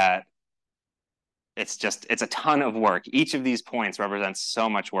that it's a ton of work. Each of these points represents so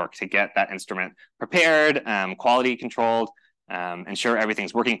much work to get that instrument prepared, quality controlled, ensure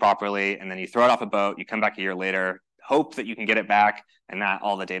everything's working properly, and then you throw it off a boat, you come back a year later, hope that you can get it back, and that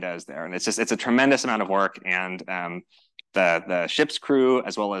all the data is there. And it's a tremendous amount of work, and the ship's crew,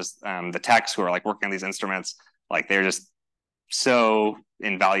 as well as the techs who are like working on these instruments, like they're just so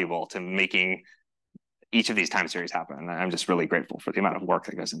invaluable to making each of these time series happen. And I'm just really grateful for the amount of work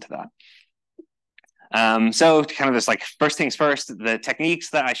that goes into that. So kind of this like first things first, the techniques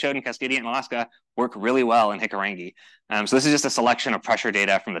that I showed in Cascadia and Alaska work really well in Hikurangi. So this is just a selection of pressure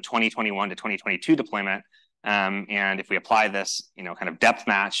data from the 2021 to 2022 deployment. And if we apply this, kind of depth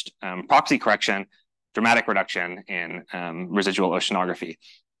matched proxy correction, dramatic reduction in residual oceanography.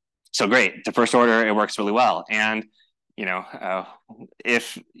 So great, the first order, it works really well. And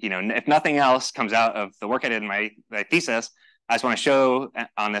if nothing else comes out of the work I did in my thesis, I just want to show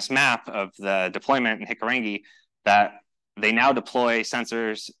on this map of the deployment in Hikurangi that they now deploy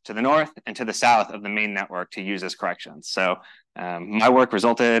sensors to the north and to the south of the main network to use as corrections. So my work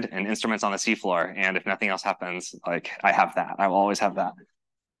resulted in instruments on the seafloor, and if nothing else happens, like I have that. I will always have that.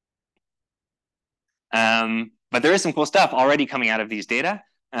 But there is some cool stuff already coming out of these data.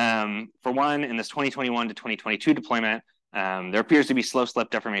 For one, in this 2021 to 2022 deployment, there appears to be slow slip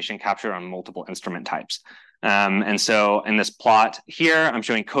deformation captured on multiple instrument types. And so in this plot here, I'm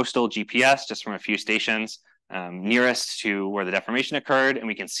showing coastal GPS just from a few stations nearest to where the deformation occurred, and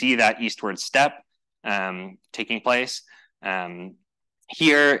we can see that eastward step taking place.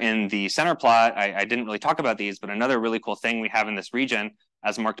 Here in the center plot, I didn't really talk about these, but another really cool thing we have in this region,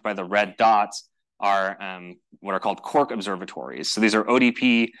 as marked by the red dots, are what are called cork observatories. So these are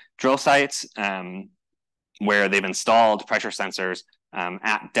ODP drill sites where they've installed pressure sensors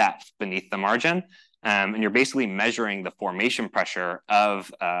at depth beneath the margin. And you're basically measuring the formation pressure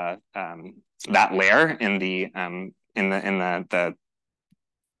of that layer in the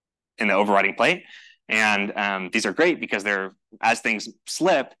overriding plate. And these are great because as things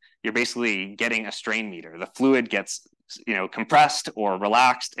slip, you're basically getting a strain meter. The fluid gets compressed or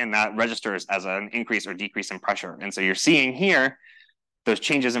relaxed, and that registers as an increase or decrease in pressure. And so you're seeing here those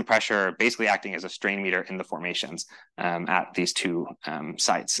changes in pressure basically acting as a strain meter in the formations at these two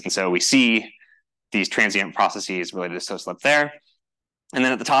sites. And so we see these transient processes related to slow slip there. And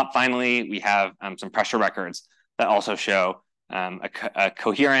then at the top, finally, we have some pressure records that also show a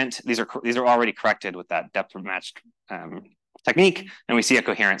coherent, these are already corrected with that depth matched technique, and we see a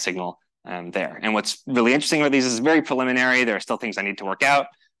coherent signal there. And what's really interesting about these is very preliminary. There are still things I need to work out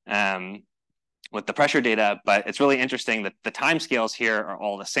with the pressure data, but it's really interesting that the time scales here are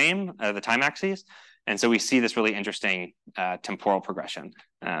all the same, the time axes. And so we see this really interesting temporal progression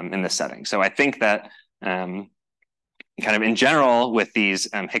in this setting. So I think that kind of in general with these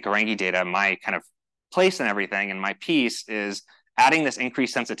Hikurangi data, my kind of place in everything and my piece is adding this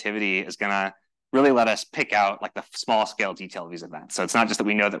increased sensitivity is going to really let us pick out like the small scale detail of these events. So it's not just that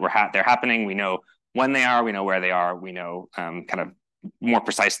we know that they're happening, we know when they are, we know where they are, we know kind of more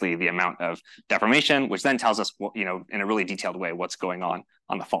precisely the amount of deformation, which then tells us, in a really detailed way, what's going on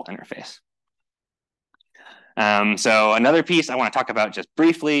the fault interface. So another piece I want to talk about just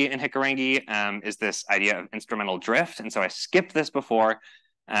briefly in Hikurangi is this idea of instrumental drift. And so I skipped this before,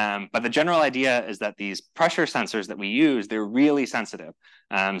 but the general idea is that these pressure sensors that we use, they're really sensitive.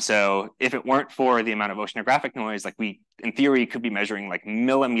 So if it weren't for the amount of oceanographic noise, like we, in theory, could be measuring like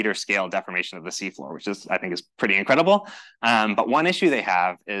millimeter scale deformation of the seafloor, which is, I think, is pretty incredible. But one issue they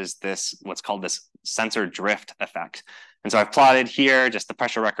have is this, what's called this sensor drift effect. And so I've plotted here just the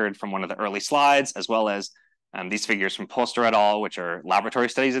pressure record from one of the early slides, as well as these figures from Postdoctoral et al., which are laboratory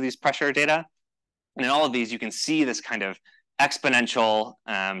studies of these pressure data. And in all of these, you can see this kind of exponential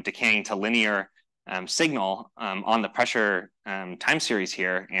decaying to linear signal on the pressure time series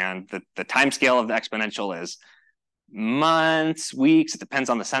here. And the time scale of the exponential is months, weeks, it depends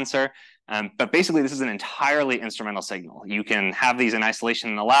on the sensor. But basically, this is an entirely instrumental signal. You can have these in isolation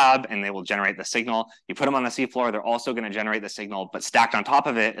in the lab, and they will generate the signal. You put them on the seafloor, they're also going to generate the signal, but stacked on top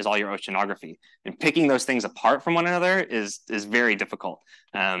of it is all your oceanography. And picking those things apart from one another is very difficult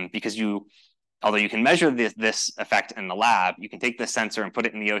because although you can measure this effect in the lab, you can take this sensor and put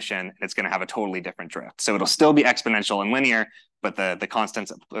it in the ocean, and it's going to have a totally different drift. So it'll still be exponential and linear, but the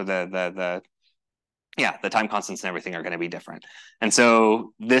constants, the time constants and everything are going to be different. And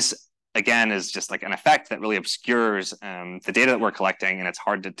so this, again, is just like an effect that really obscures the data that we're collecting, and it's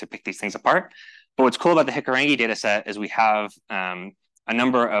hard to pick these things apart. But what's cool about the Hikurangi data set is we have a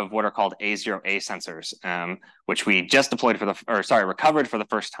number of what are called A0A sensors, which we just recovered for the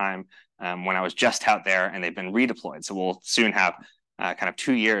first time when I was just out there, and they've been redeployed. So we'll soon have kind of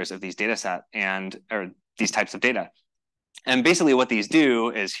 2 years of these data set or these types of data. And basically what these do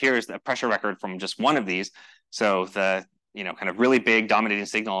is here's the pressure record from just one of these. So the kind of really big dominating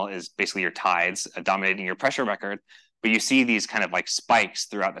signal is basically your tides dominating your pressure record, but you see these kind of like spikes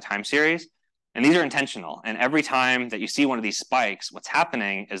throughout the time series, and these are intentional. And every time that you see one of these spikes, what's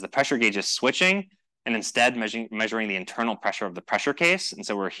happening is the pressure gauge is switching and instead measuring the internal pressure of the pressure case. And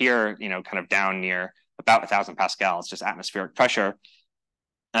so we're here, kind of down near about 1,000 pascals, just atmospheric pressure.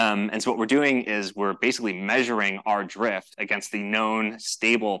 And so what we're doing is we're basically measuring our drift against the known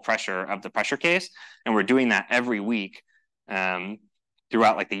stable pressure of the pressure case. And we're doing that every week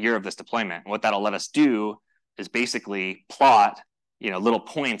throughout like the year of this deployment. What that'll let us do is basically plot, little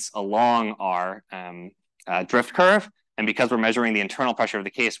points along our drift curve. And because we're measuring the internal pressure of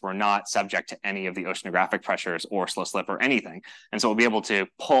the case, we're not subject to any of the oceanographic pressures or slow slip or anything. And so we'll be able to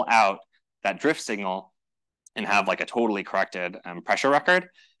pull out that drift signal and have like a totally corrected pressure record.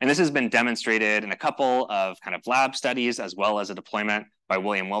 And this has been demonstrated in a couple of kind of lab studies, as well as a deployment by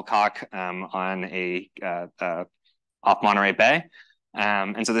William Wilcock on off Monterey Bay.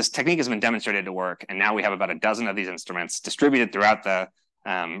 And so this technique has been demonstrated to work. And now we have about a dozen of these instruments distributed throughout the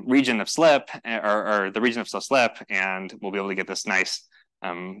region of slip or the region of slow slip. And we'll be able to get this nice,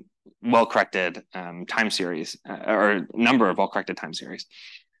 well-corrected time series or number of well-corrected time series.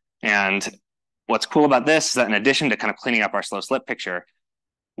 And what's cool about this is that in addition to kind of cleaning up our slow slip picture,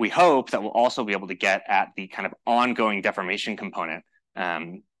 we hope that we'll also be able to get at the kind of ongoing deformation component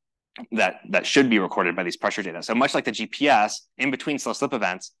that should be recorded by these pressure data. So much like the GPS, in between slow slip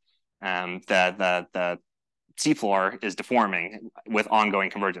events, the seafloor is deforming with ongoing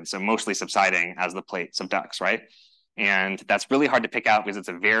convergence, so mostly subsiding as the plate subducts, right? And that's really hard to pick out because it's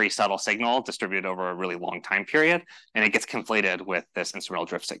a very subtle signal distributed over a really long time period, and it gets conflated with this instrumental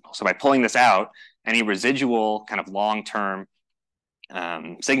drift signal. So by pulling this out, any residual kind of long-term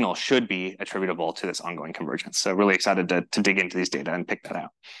signal should be attributable to this ongoing convergence. So really excited to dig into these data and pick that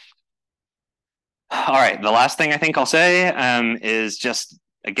out. All right, the last thing I think I'll say is just,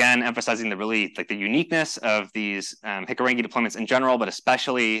 again, emphasizing the uniqueness of these Hikurangi deployments in general, but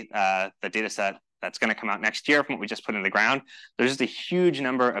especially the data set that's going to come out next year from what we just put in the ground. There's just a huge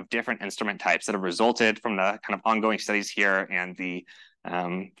number of different instrument types that have resulted from the kind of ongoing studies here and the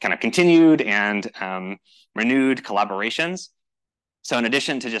kind of continued and renewed collaborations. So in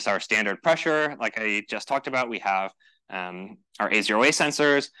addition to just our standard pressure, like I just talked about, we have our A0A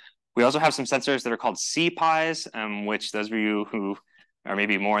sensors. We also have some sensors that are called CPIs, which those of you who are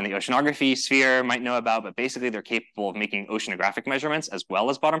maybe more in the oceanography sphere might know about, but basically they're capable of making oceanographic measurements as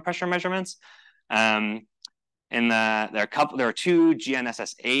well as bottom pressure measurements. There are 2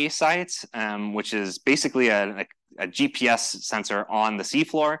 GNSS-A sites, which is basically a GPS sensor on the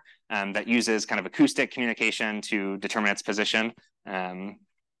seafloor that uses kind of acoustic communication to determine its position.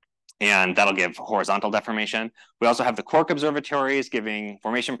 And that'll give horizontal deformation. We also have the Cork observatories giving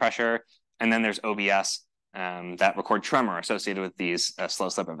formation pressure. And then there's OBS that record tremor associated with these slow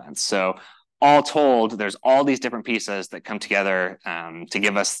slip events. So all told, there's all these different pieces that come together to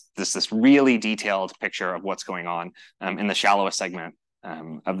give us this really detailed picture of what's going on in the shallowest segment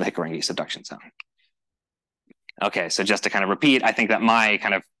of the Hikurangi subduction zone. Okay, so just to kind of repeat, I think that my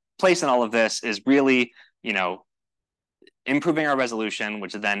kind of place in all of this is really, improving our resolution,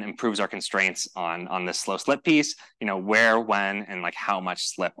 which then improves our constraints on this slow slip piece, where, when, and like how much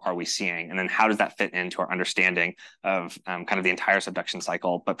slip are we seeing? And then how does that fit into our understanding of kind of the entire subduction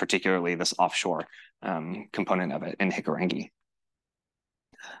cycle, but particularly this offshore component of it in Hikurangi.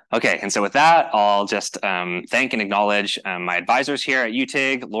 Okay, and so with that, I'll just thank and acknowledge my advisors here at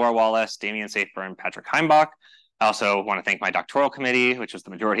UTIG, Laura Wallace, Damian Safer, and Patrick Heimbach. I also want to thank my doctoral committee, which was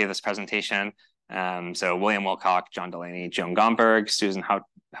the majority of this presentation. So William Wilcock, John Delaney, Joan Gomberg, Susan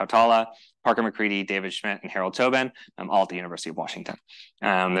Hautala, Parker McCready, David Schmidt, and Harold Tobin, all at the University of Washington.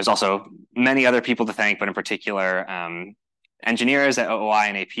 There's also many other people to thank, but in particular, engineers at OOI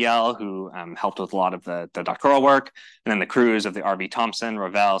and APL who helped with a lot of the doctoral work, and then the crews of the RV Thompson,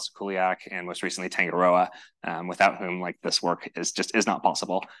 Ravel, Kuliak, and most recently Tangaroa, without whom this work is not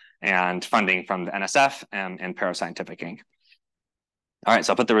possible, and funding from the NSF and Parascientific Inc. All right,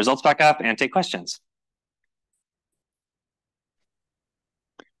 so I'll put the results back up and take questions.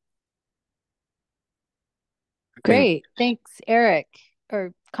 Great, thanks, Eric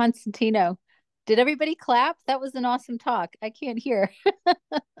or Constantino. Did everybody clap? That was an awesome talk. I can't hear.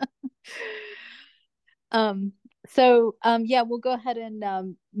 Yeah, we'll go ahead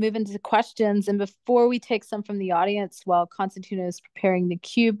and move into questions. And before we take some from the audience while Constantino is preparing the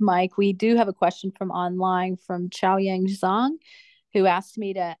cube mic, we do have a question from online from Chaoyang Zhang, who asked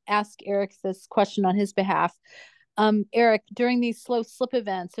me to ask Eric this question on his behalf. Eric, during these slow slip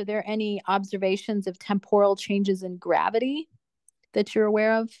events, are there any observations of temporal changes in gravity that you're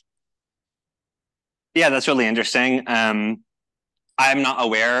aware of? Yeah, that's really interesting. I'm not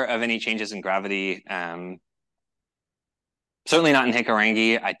aware of any changes in gravity. Certainly not in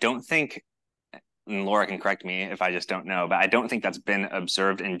Hikurangi. I don't think, and Laura can correct me if I just don't know, but I don't think that's been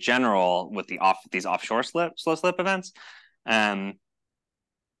observed in general with these offshore slow slip events.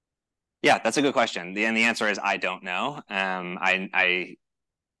 Yeah, that's a good question. And the answer is I don't know. Yeah,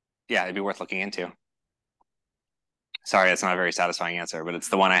 it'd be worth looking into. Sorry, that's not a very satisfying answer, but it's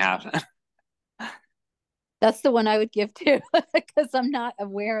the one I have. That's the one I would give too, because I'm not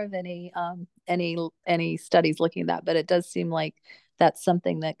aware of any studies looking at that, but it does seem like that's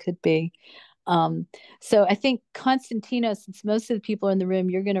something that could be. So I think Constantino, since most of the people in the room,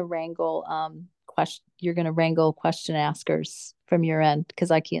 you're going to wrangle question askers from your end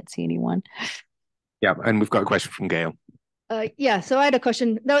because I can't see anyone. Yeah, and we've got a question from Gail. Yeah, so I had a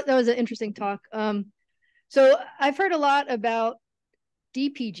question. That was an interesting talk. So I've heard a lot about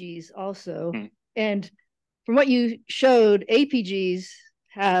DPGs also, and from what you showed, APGs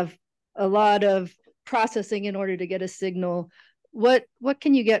have a lot of processing in order to get a signal. What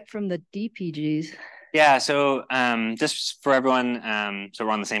can you get from the DPGs? Yeah, so just for everyone, so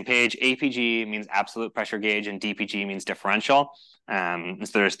we're on the same page, APG means absolute pressure gauge and DPG means differential. So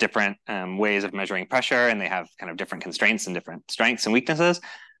there's different ways of measuring pressure, and they have kind of different constraints and different strengths and weaknesses.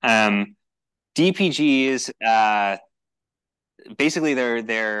 DPGs, basically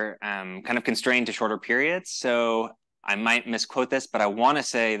they're kind of constrained to shorter periods. So I might misquote this, but I want to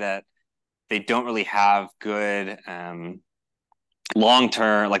say that they don't really have good long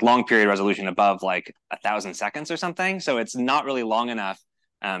period resolution above 1,000 seconds or something. So it's not really long enough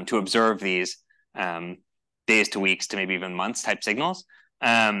to observe these days to weeks to maybe even months type signals.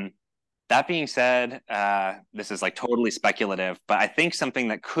 That being said, this is totally speculative, but I think something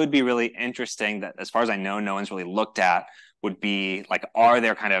that could be really interesting that, as far as I know, no one's really looked at would be are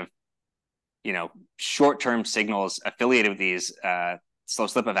there kind of, short-term signals affiliated with these slow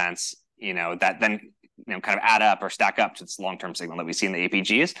slip events, that then, kind of add up or stack up to this long-term signal that we see in the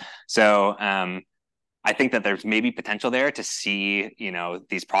APGs. So I think that there's maybe potential there to see,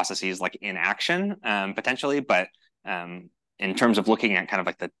 these processes in action potentially, but in terms of looking at kind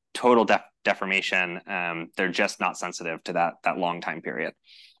of the total deformation, they're just not sensitive to that long time period.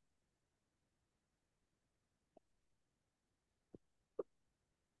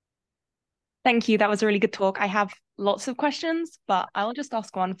 Thank you. That was a really good talk. I have lots of questions, but I'll just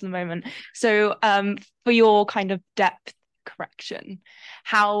ask one for the moment. So for your kind of depth correction,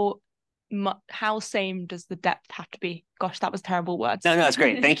 how same does the depth have to be? Gosh, that was terrible words. No, that's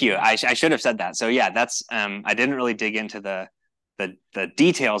great. Thank you. I should have said that. So yeah, that's I didn't really dig into the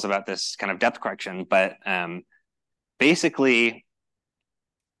details about this kind of depth correction, but basically,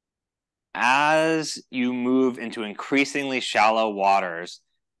 as you move into increasingly shallow waters,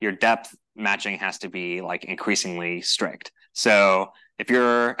 your depth matching has to be increasingly strict. So if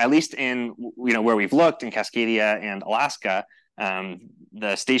you're at least in where we've looked in Cascadia and Alaska,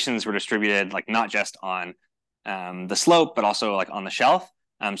 the stations were distributed not just on the slope but also on the shelf.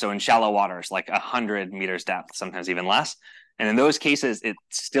 So in shallow waters, like 100 meters depth, sometimes even less. And in those cases, it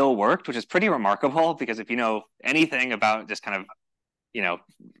still worked, which is pretty remarkable, because if you know anything about just kind of,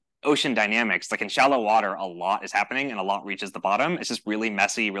 ocean dynamics, like in shallow water, a lot is happening and a lot reaches the bottom. It's just really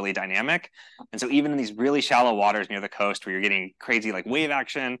messy, really dynamic. And so even in these really shallow waters near the coast where you're getting crazy like wave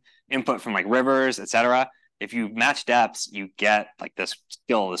action, input from like rivers, etc., if you match depths, you get like this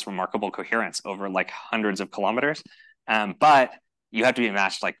remarkable coherence over like hundreds of kilometers. But you have to be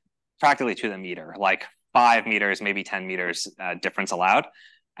matched like practically to the meter, like 5 meters, maybe 10 meters difference allowed.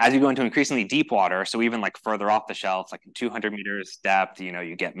 As you go into increasingly deep water, so even like further off the shelf, like 200 meters depth,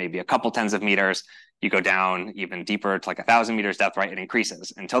 you get maybe a couple tens of meters. You go down even deeper to like 1,000 meters depth, right? It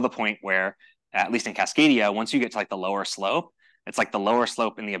increases until the point where, at least in Cascadia, once you get to like the lower slope, it's like the lower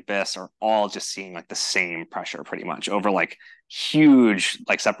slope and the abyss are all just seeing like the same pressure pretty much over like huge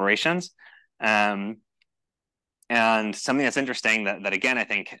like separations. And something that's interesting that again, I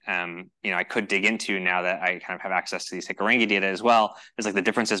think, I could dig into now that I kind of have access to these Hikurangi data as well, is like the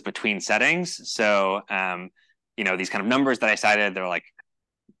differences between settings. So, these kind of numbers that I cited, they're like,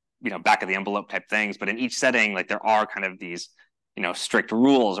 back of the envelope type things, but in each setting, like there are kind of these, strict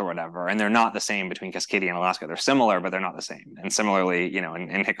rules or whatever, and they're not the same between Cascadia and Alaska. They're similar, but they're not the same. And similarly, in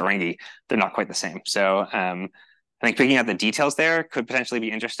Hikurangi, they're not quite the same. So I think picking out the details there could potentially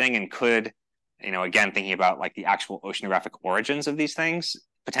be interesting and could, again, thinking about like the actual oceanographic origins of these things,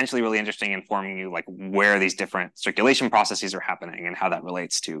 potentially really interesting, informing you like where these different circulation processes are happening and how that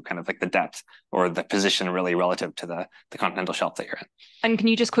relates to kind of like the depth or the position really relative to the continental shelf that you're in. And can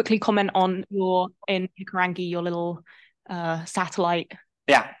you just quickly comment on in Hikurangi, your little satellite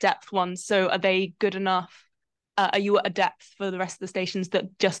depth ones? So are they good enough? Are you at a depth for the rest of the stations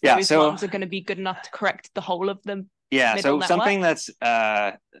that just those ones are going to be good enough to correct the whole of them? Yeah, so something that's,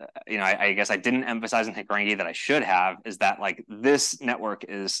 I guess I didn't emphasize in Hikurangi that I should have is that like this network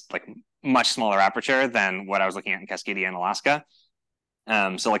is like much smaller aperture than what I was looking at in Cascadia and Alaska.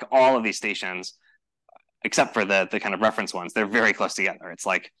 So like all of these stations, except for the kind of reference ones, they're very close together. It's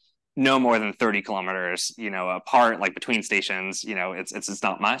like no more than 30 kilometers, apart, like between stations, it's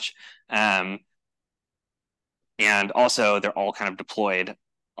not much. And also they're all kind of deployed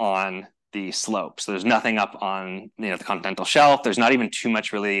on the slope. So there's nothing up on the continental shelf. There's not even too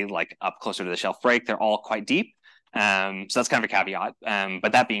much really like up closer to the shelf break. They're all quite deep. So that's kind of a caveat.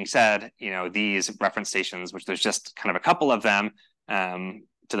 But that being said, these reference stations, which there's just kind of a couple of them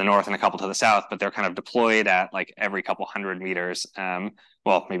to the north and a couple to the south, but they're kind of deployed at like every couple 100 meters.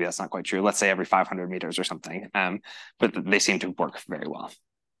 Well, maybe that's not quite true. Let's say every 500 meters or something. But they seem to work very well.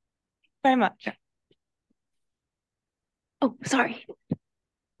 Very much. Yeah. Oh, sorry.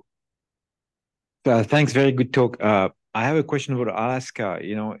 Thanks, very good talk. I have a question about Alaska.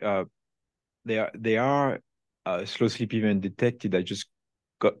 There are slow slip event detected. I just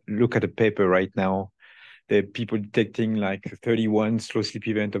look at a paper right now. There are people detecting like 31 slow slip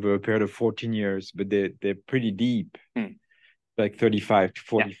event over a period of 14 years, but they're pretty deep, like 35 to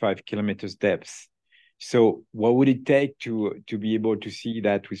 45 kilometers depth. So what would it take to be able to see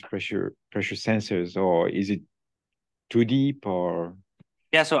that with pressure sensors, or is it too deep or?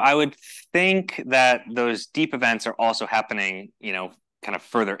 Yeah, so I would think that those deep events are also happening, kind of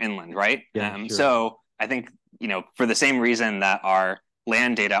further inland, right? Yeah, sure. So I think, for the same reason that our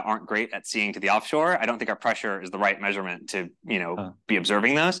land data aren't great at seeing to the offshore, I don't think our pressure is the right measurement to, be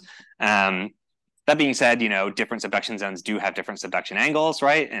observing those. That being said, different subduction zones do have different subduction angles,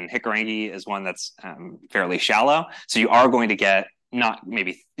 right? And Hikurangi is one that's fairly shallow. So you are going to get not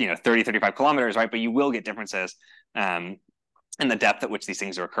maybe, 30, 35 kilometers, right? But you will get differences and the depth at which these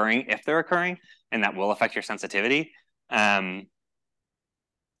things are occurring, if they're occurring, and that will affect your sensitivity. So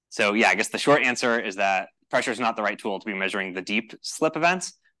yeah, I guess the short answer is that pressure is not the right tool to be measuring the deep slip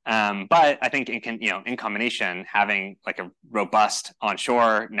events. But I think in combination, having like a robust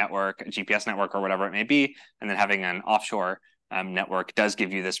onshore network, a GPS network or whatever it may be, and then having an offshore network does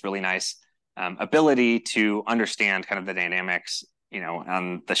give you this really nice ability to understand kind of the dynamics,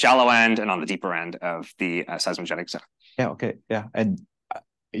 on the shallow end and on the deeper end of the seismogenic zone. Yeah, okay, yeah. And,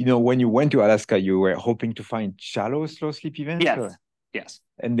 when you went to Alaska, you were hoping to find shallow slow slip events? Yes, or? Yes.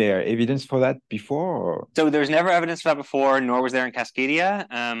 And there evidence for that before? Or? So there's never evidence for that before, nor was there in Cascadia.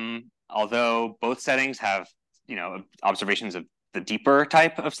 Although both settings have, observations of the deeper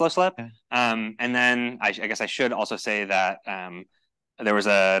type of slow slip. Okay. And then I guess I should also say that there was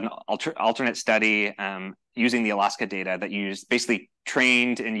an alternate study using the Alaska data that basically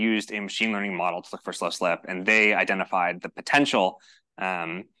trained and used a machine learning model to look for slow slip, and they identified the potential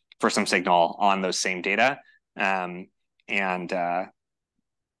for some signal on those same data.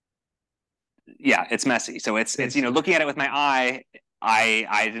 Yeah, it's messy. So it's looking at it with my eye,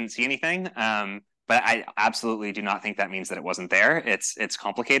 I didn't see anything. But I absolutely do not think that means that it wasn't there. It's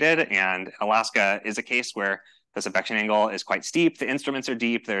complicated, and Alaska is a case where the subduction angle is quite steep. The instruments are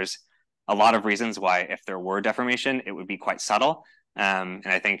deep. There's a lot of reasons why, if there were deformation, it would be quite subtle. And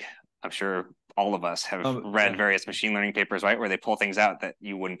I think, I'm sure all of us have read various machine learning papers, right, where they pull things out that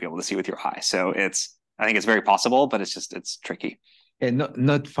you wouldn't be able to see with your eye. So I think it's very possible, but it's tricky. And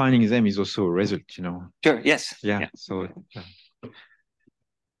not finding them is also a result, you know. Sure. Yes. Yeah. So.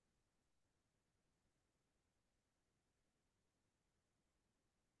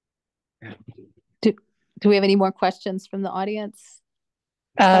 Do we have any more questions from the audience?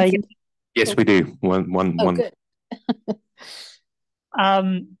 Yes, we do. One. Good.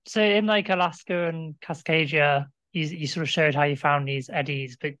 So in like Alaska and Cascadia, you sort of showed how you found these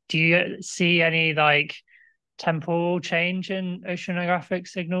eddies, but do you see any like temporal change in oceanographic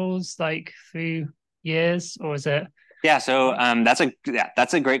signals like through years, or is it? Yeah, so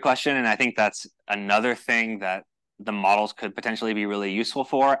that's a great question, and I think that's another thing that the models could potentially be really useful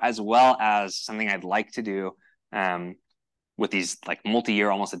for, as well as something I'd like to do with these like multi-year,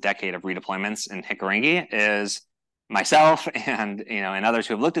 almost a decade of redeployments in Hikurangi, is myself and and others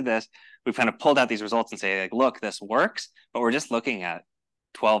who have looked at this, we've kind of pulled out these results and say, like, look, this works, but we're just looking at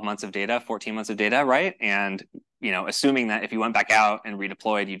 12 months of data, 14 months of data, right? And assuming that if you went back out and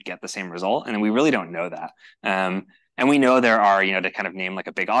redeployed, you'd get the same result, and we really don't know that. And we know there are, to kind of name like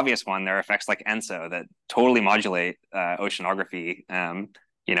a big obvious one, there are effects like ENSO that totally modulate oceanography, on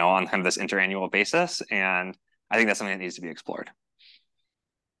kind of this interannual basis. And I think that's something that needs to be explored.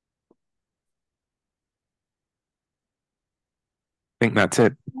 I think that's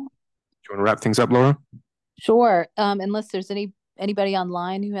it. Do you want to wrap things up, Laura? Sure. Unless there's anybody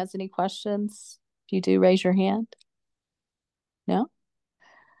online who has any questions. If you do, raise your hand. No?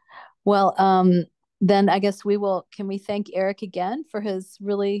 Well, then I guess can we thank Erik again for his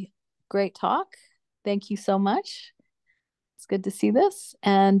really great talk? Thank you so much. It's good to see this.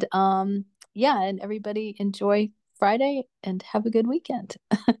 And and everybody enjoy Friday and have a good weekend.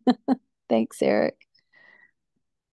 Thanks, Erik.